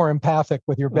 You're much more empathic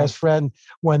with your best friend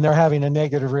when they're having a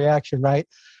negative reaction, right?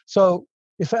 So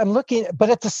if I'm looking, but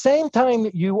at the same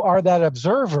time, you are that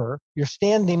observer, you're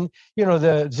standing,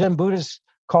 the Zen Buddhist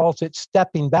calls it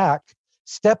stepping back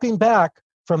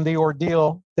from the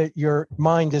ordeal that your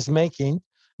mind is making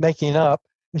up.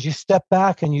 As you step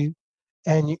back and you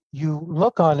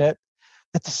look on it,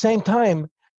 at the same time,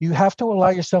 you have to allow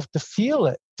yourself to feel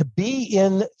it, to be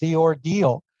in the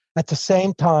ordeal. At the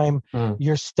same time,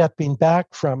 you're stepping back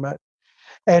from it,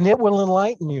 and it will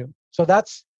enlighten you. So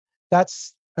that's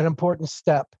an important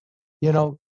step.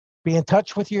 Be in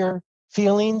touch with your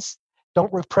feelings.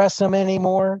 Don't repress them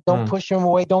anymore. Don't push them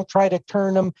away. Don't try to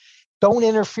turn them. Don't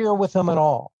interfere with them at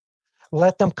all.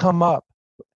 Let them come up.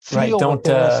 Feel what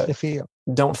they want to feel.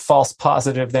 don't false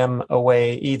positive them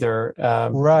away either.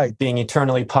 Right. Being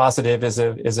eternally positive is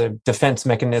a defense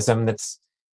mechanism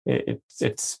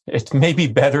it's maybe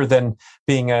better than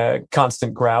being a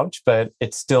constant grouch, but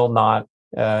it's still not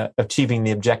achieving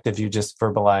the objective you just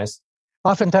verbalized.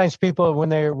 Oftentimes people, when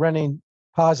they're running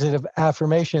positive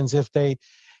affirmations, if they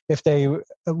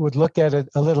would look at it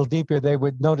a little deeper, they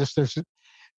would notice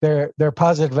their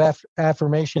positive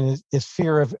affirmation is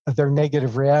fear of their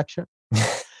negative reaction.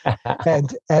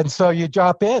 and so you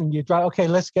drop, okay,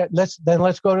 let's go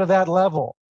to that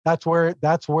level. That's where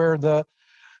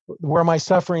my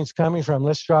suffering's coming from.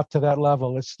 Let's drop to that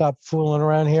level. Let's stop fooling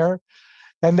around here.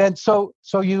 And then so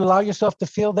you allow yourself to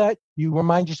feel that. You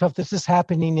remind yourself, this is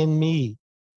happening in me.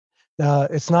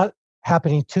 It's not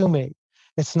happening to me.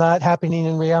 It's not happening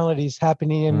in reality. It's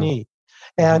happening in me.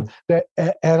 And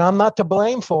I'm not to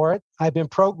blame for it. I've been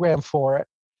programmed for it.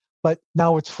 But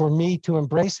now it's for me to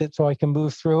embrace it so I can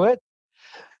move through it.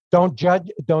 Don't judge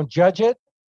it.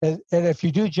 And if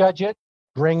you do judge it,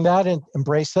 bring that and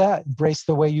embrace that. Embrace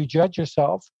the way you judge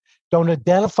yourself. Don't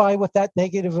identify with that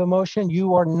negative emotion.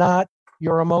 You are not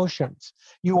your emotions.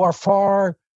 You are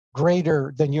far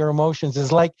greater than your emotions.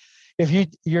 It's like if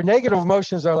your negative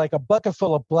emotions are like a bucket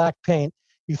full of black paint,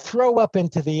 you throw up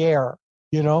into the air,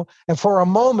 and for a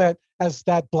moment, as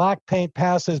that black paint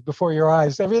passes before your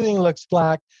eyes, everything looks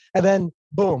black, and then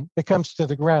boom, it comes to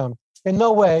the ground. In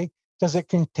no way does it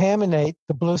contaminate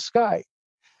the blue sky.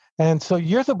 And so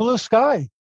you're the blue sky.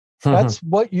 That's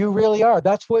what you really are.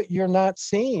 That's what you're not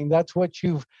seeing. That's what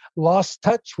you've lost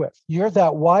touch with. You're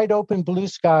that wide open blue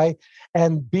sky.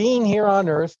 And being here on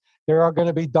Earth, there are going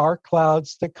to be dark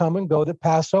clouds that come and go that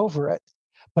pass over it.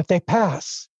 But they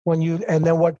pass and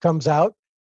then what comes out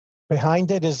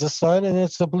behind it is the sun, and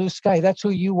it's the blue sky. That's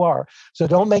who you are. So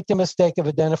don't make the mistake of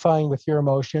identifying with your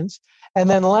emotions. And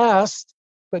then last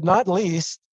but not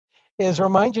least is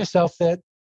remind yourself that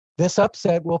this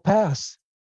upset will pass.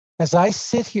 As I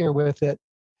sit here with it,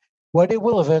 what it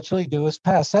will eventually do is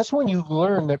pass. That's when you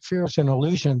learn that fear is an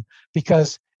illusion,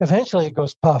 because eventually it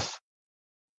goes puff.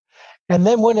 And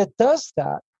then when it does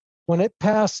that, when it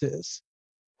passes,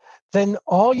 then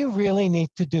all you really need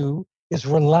to do is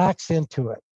relax into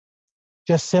it.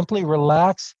 Just simply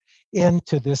relax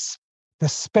into this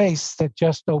space that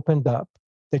just opened up,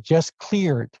 that just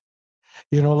cleared.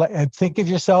 And think of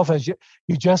yourself as you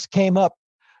just came up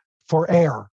for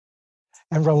air,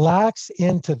 and relax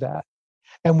into that.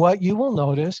 And what you will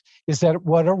notice is that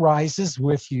what arises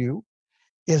with you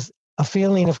is a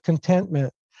feeling of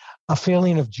contentment, a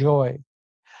feeling of joy.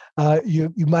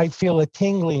 You might feel a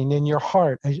tingling in your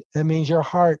heart. That means your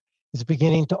heart is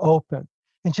beginning to open,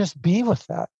 and just be with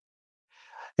that.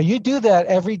 And you do that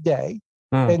every day.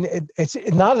 And it's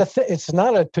not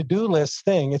a to-do list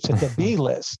thing. It's a to-be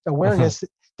list. Awareness,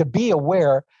 to be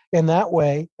aware in that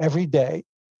way every day.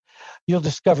 You'll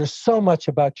discover so much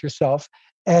about yourself.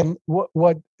 And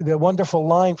what the wonderful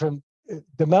line from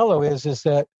DeMello is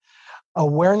that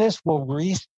awareness will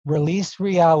release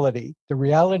reality, the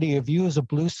reality of you as a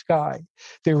blue sky,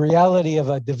 the reality of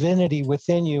a divinity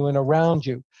within you and around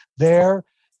you, there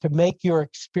to make your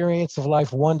experience of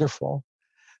life wonderful.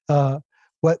 That's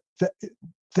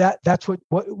what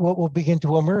will begin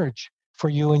to emerge for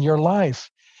you in your life.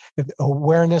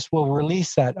 Awareness will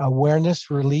release that. Awareness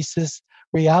releases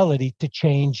reality to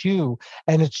change you.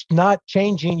 And it's not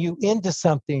changing you into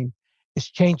something, it's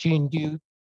changing you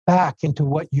back into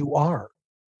what you are.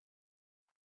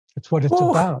 That's what it's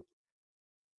about.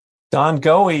 Don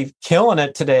Goewey, killing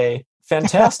it today.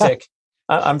 Fantastic.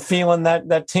 I'm feeling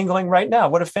that tingling right now.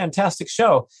 What a fantastic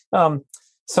show.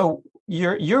 So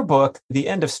your book, The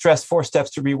End of Stress, 4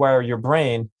 Steps to Rewire Your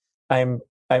Brain, I'm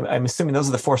assuming those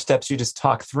are the 4 steps you just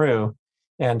talked through,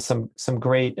 and some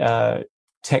great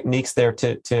techniques there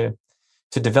to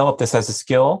develop this as a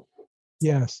skill.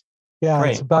 Yes. Yeah,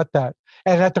 great. It's about that.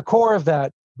 And at the core of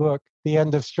that book, The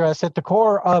End of Stress, at the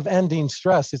core of ending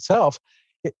stress itself,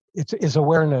 it is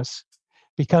awareness,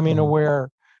 becoming aware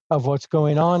of what's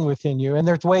going on within you. And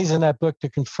there's ways in that book to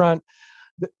confront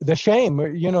the shame.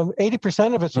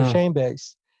 80% of it's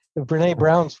shame-based. Brene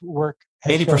Brown's work.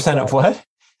 80% of what?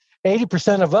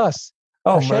 80% of us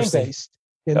are shame-based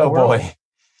in the world. Boy.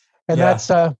 And that's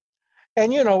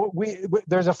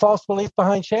there's a false belief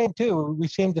behind shame too. We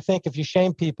seem to think if you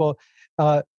shame people,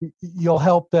 you'll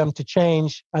help them to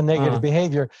change a negative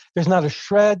behavior. There's not a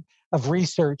shred of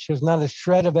research. There's not a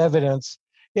shred of evidence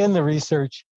in the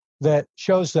research that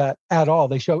shows that at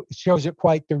all. It shows it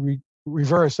quite the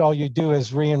reverse. All you do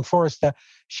is reinforce the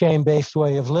shame-based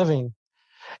way of living.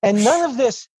 And none of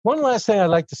this, one last thing I'd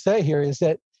like to say here is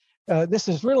that this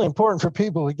is really important for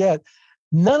people to get.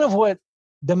 None of what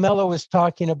DeMello is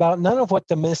talking about, none of what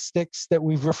the mystics that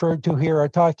we've referred to here are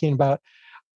talking about,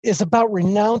 is about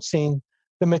renouncing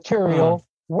the material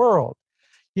world.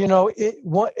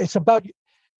 It's about,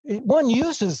 one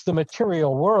uses the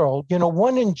material world,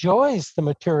 one enjoys the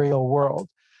material world,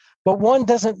 but one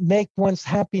doesn't make one's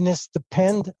happiness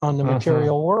depend on the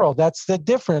material world. That's the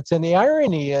difference. And the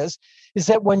irony is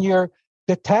that when you're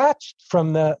detached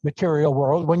from the material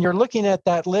world, when you're looking at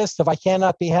that list of I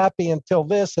cannot be happy until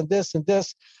this and this and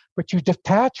this, but you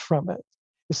detach from it.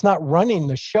 It's not running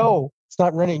the show. It's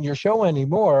not running your show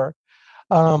anymore.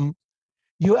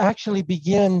 You actually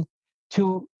begin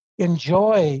to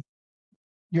enjoy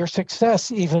your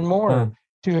success even more,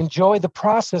 to enjoy the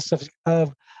process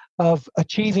of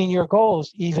achieving your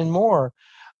goals even more.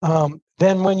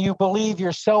 Then when you believe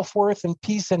your self-worth and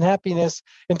peace and happiness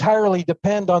entirely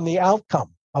depend on the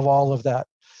outcome of all of that.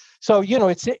 So,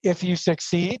 it's, if you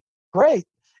succeed, great.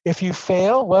 If you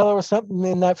fail, well, there was something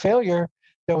in that failure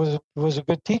that was a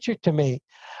good teacher to me.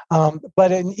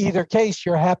 But in either case,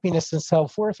 your happiness and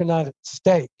self-worth are not at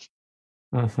stake.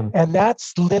 And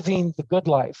that's living the good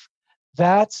life.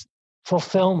 That's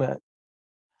fulfillment.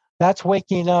 That's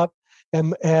waking up.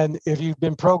 And if you've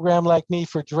been programmed like me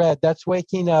for dread, that's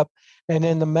waking up and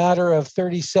in the matter of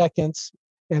 30 seconds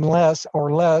and less,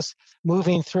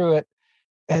 moving through it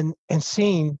and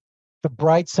seeing the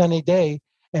bright sunny day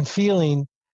and feeling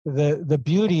the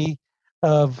beauty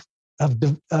of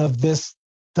this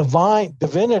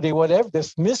divinity, whatever,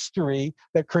 this mystery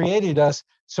that created us,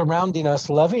 surrounding us,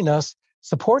 loving us,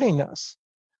 supporting us,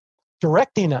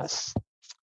 directing us,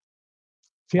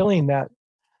 feeling that.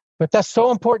 But that's so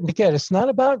important to get. It's not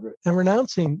about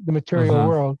renouncing the material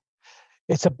world.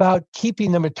 It's about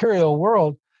keeping the material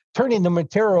world, turning the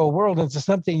material world into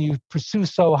something you pursue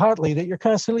so hotly that you're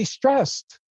constantly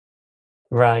stressed.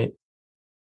 Right.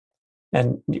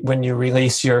 And when you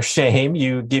release your shame,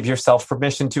 you give yourself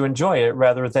permission to enjoy it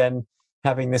rather than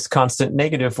having this constant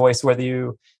negative voice, whether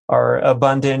you are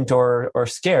abundant or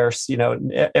scarce.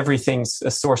 Everything's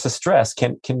a source of stress,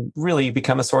 can really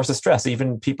become a source of stress.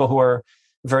 Even people who are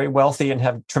very wealthy and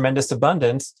have tremendous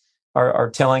abundance are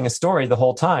telling a story the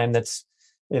whole time that's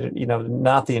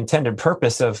not the intended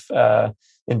purpose of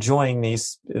enjoying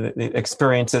these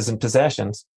experiences and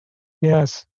possessions.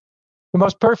 Yes, the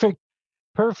most perfect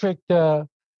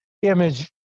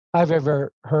image I've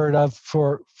ever heard of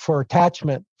for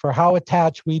attachment, for how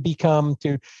attached we become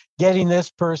to getting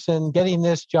this person, getting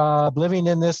this job, living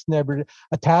in this neighborhood,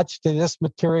 attached to this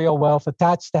material wealth,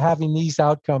 attached to having these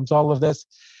outcomes. All of this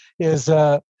is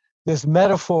this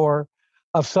metaphor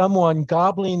of someone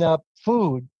gobbling up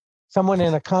food, someone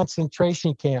in a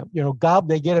concentration camp.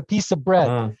 They get a piece of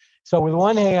bread. So with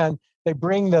one hand, they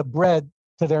bring the bread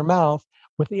to their mouth.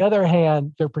 With the other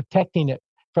hand, they're protecting it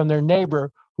from their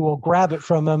neighbor who will grab it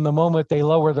from them the moment they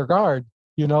lower their guard.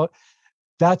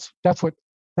 That's the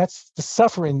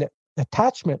suffering that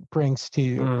attachment brings to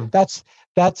you. That's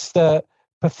the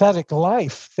pathetic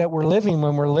life that we're living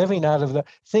when we're living out of the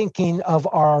thinking of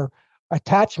our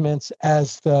attachments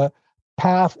as the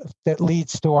path that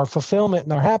leads to our fulfillment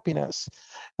and our happiness.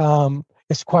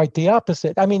 It's quite the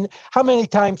opposite. I mean, how many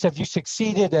times have you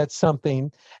succeeded at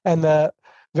something and the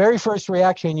very first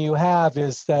reaction you have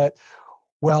is that,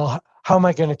 well, how am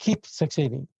I going to keep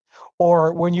succeeding?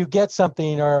 Or when you get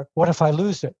something, or what if I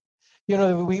lose it?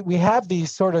 We have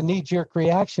these sort of knee-jerk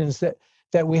reactions that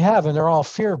we have, and they're all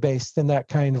fear-based in that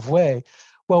kind of way.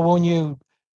 Well, when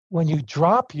you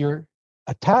drop your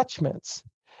attachments,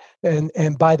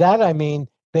 and by that I mean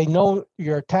they know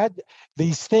you're attached.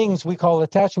 These things we call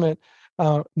attachment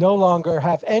no longer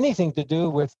have anything to do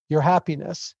with your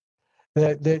happiness.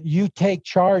 That you take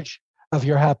charge of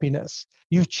your happiness.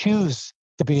 You choose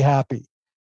to be happy,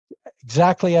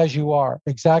 exactly as you are,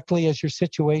 exactly as your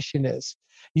situation is.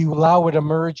 You allow it to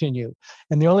emerge in you,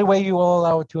 and the only way you will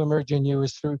allow it to emerge in you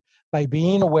is by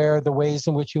being aware of the ways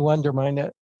in which you undermine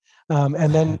it.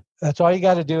 And then that's all you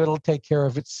got to do. It'll take care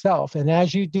of itself. And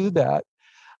as you do that,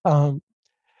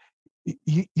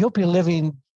 you'll be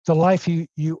living the life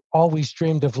you always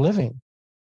dreamed of living.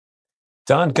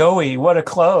 Don Goewey, what a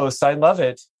close. I love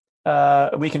it.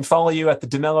 We can follow you at the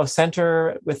DeMello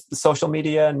Center with the social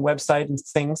media and website and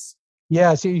things.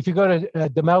 Yeah, so if you go to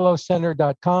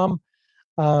DeMelloCenter.com,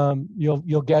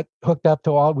 you'll get hooked up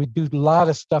to all. We do a lot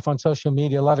of stuff on social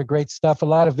media, a lot of great stuff, a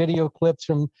lot of video clips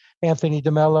from Anthony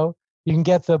DeMello. You can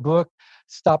get the book,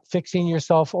 Stop Fixing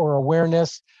Yourself or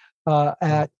Awareness,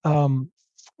 at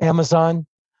Amazon.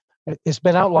 It's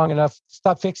been out long enough.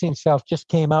 Stop Fixing Yourself just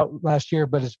came out last year,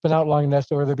 but it's been out long enough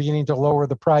where they're beginning to lower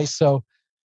the price. So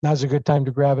now's a good time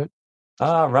to grab it.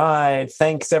 All right.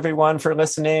 Thanks, everyone, for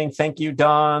listening. Thank you,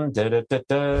 Don.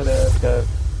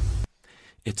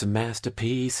 It's a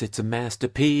masterpiece. It's a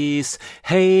masterpiece.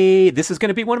 Hey, this is going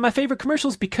to be one of my favorite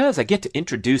commercials because I get to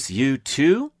introduce you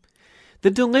to the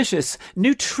delicious,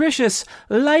 nutritious,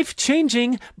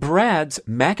 life-changing Brad's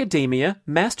Macadamia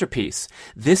Masterpiece.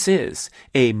 This is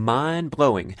a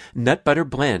mind-blowing nut butter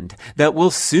blend that will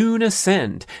soon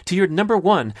ascend to your number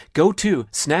one go-to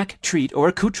snack, treat, or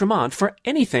accoutrement for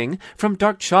anything from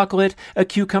dark chocolate, a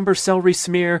cucumber celery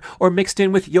smear, or mixed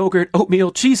in with yogurt, oatmeal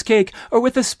cheesecake, or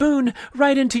with a spoon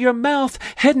right into your mouth,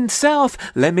 heading south.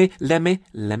 Let me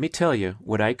tell you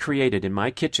what I created in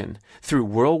my kitchen through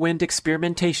whirlwind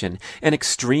experimentation and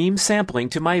extreme sampling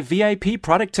to my VIP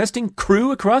product testing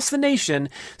crew across the nation,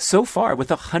 so far with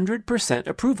 100%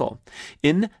 approval.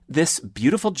 In this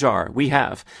beautiful jar, we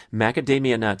have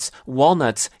macadamia nuts,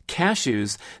 walnuts,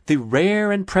 cashews, the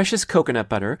rare and precious coconut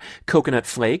butter, coconut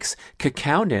flakes,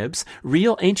 cacao nibs,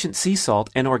 real ancient sea salt,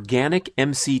 and organic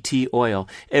MCT oil.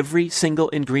 Every single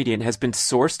ingredient has been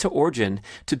sourced to origin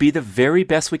to be the very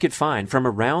best we could find from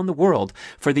around the world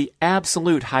for the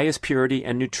absolute highest purity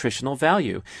and nutritional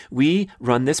value. We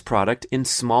run this product in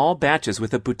small batches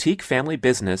with a boutique family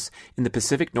business in the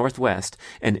Pacific Northwest,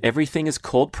 and everything is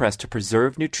cold pressed to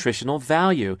preserve nutritional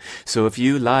value. So if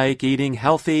you like eating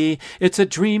healthy, it's a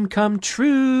dream come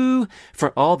true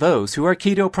for all those who are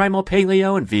keto, primal,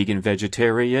 paleo, and vegan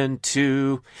vegetarian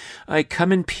too. I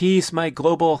come in peace, my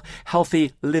global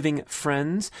healthy living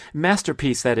friends.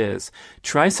 Masterpiece, that is.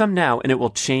 Try some now and it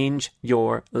will change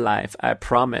your life. I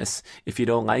promise. If you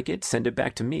don't like it, send it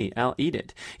back to me. I'll eat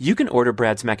it. You can order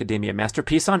Brad's Macadamia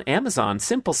Masterpiece on Amazon.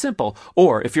 Simple.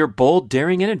 Or if you're bold,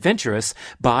 daring, and adventurous,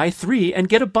 buy 3 and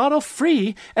get a bottle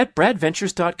free at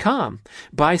bradventures.com.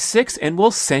 Buy 6 and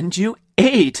we'll send you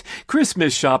 8.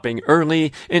 Christmas shopping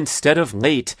early instead of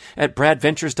late at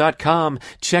bradventures.com.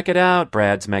 Check it out.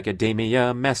 Brad's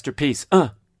Macadamia Masterpiece.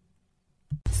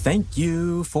 Thank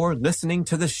you for listening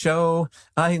to the show.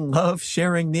 I love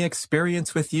sharing the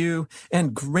experience with you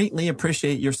and greatly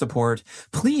appreciate your support.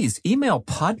 Please email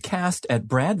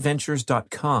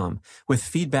podcast@bradventures.com with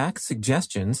feedback,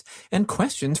 suggestions, and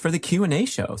questions for the Q&A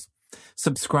shows.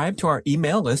 Subscribe to our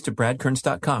email list at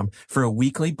bradkearns.com for a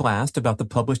weekly blast about the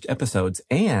published episodes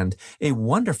and a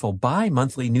wonderful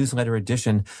bi-monthly newsletter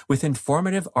edition with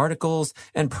informative articles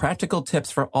and practical tips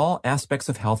for all aspects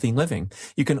of healthy living.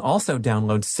 You can also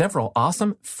download several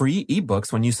awesome free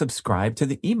ebooks when you subscribe to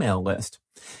the email list.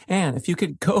 And if you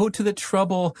could go to the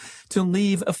trouble to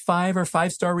leave a 5 or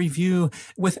 5-star review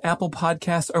with Apple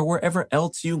Podcasts or wherever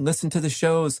else you listen to the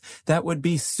shows, that would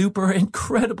be super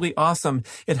incredibly awesome.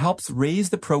 It helps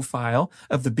raise the profile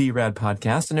of the B-Rad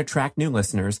podcast and attract new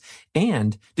listeners.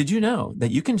 And did you know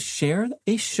that you can share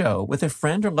a show with a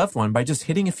friend or loved one by just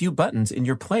hitting a few buttons in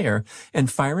your player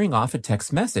and firing off a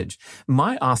text message?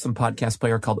 My awesome podcast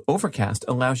player called Overcast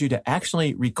allows you to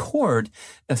actually record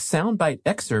a soundbite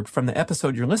excerpt from the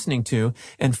episode you're listening to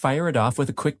and fire it off with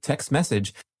a quick text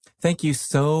message. Thank you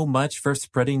so much for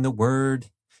spreading the word.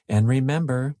 And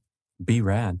remember, be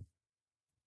rad.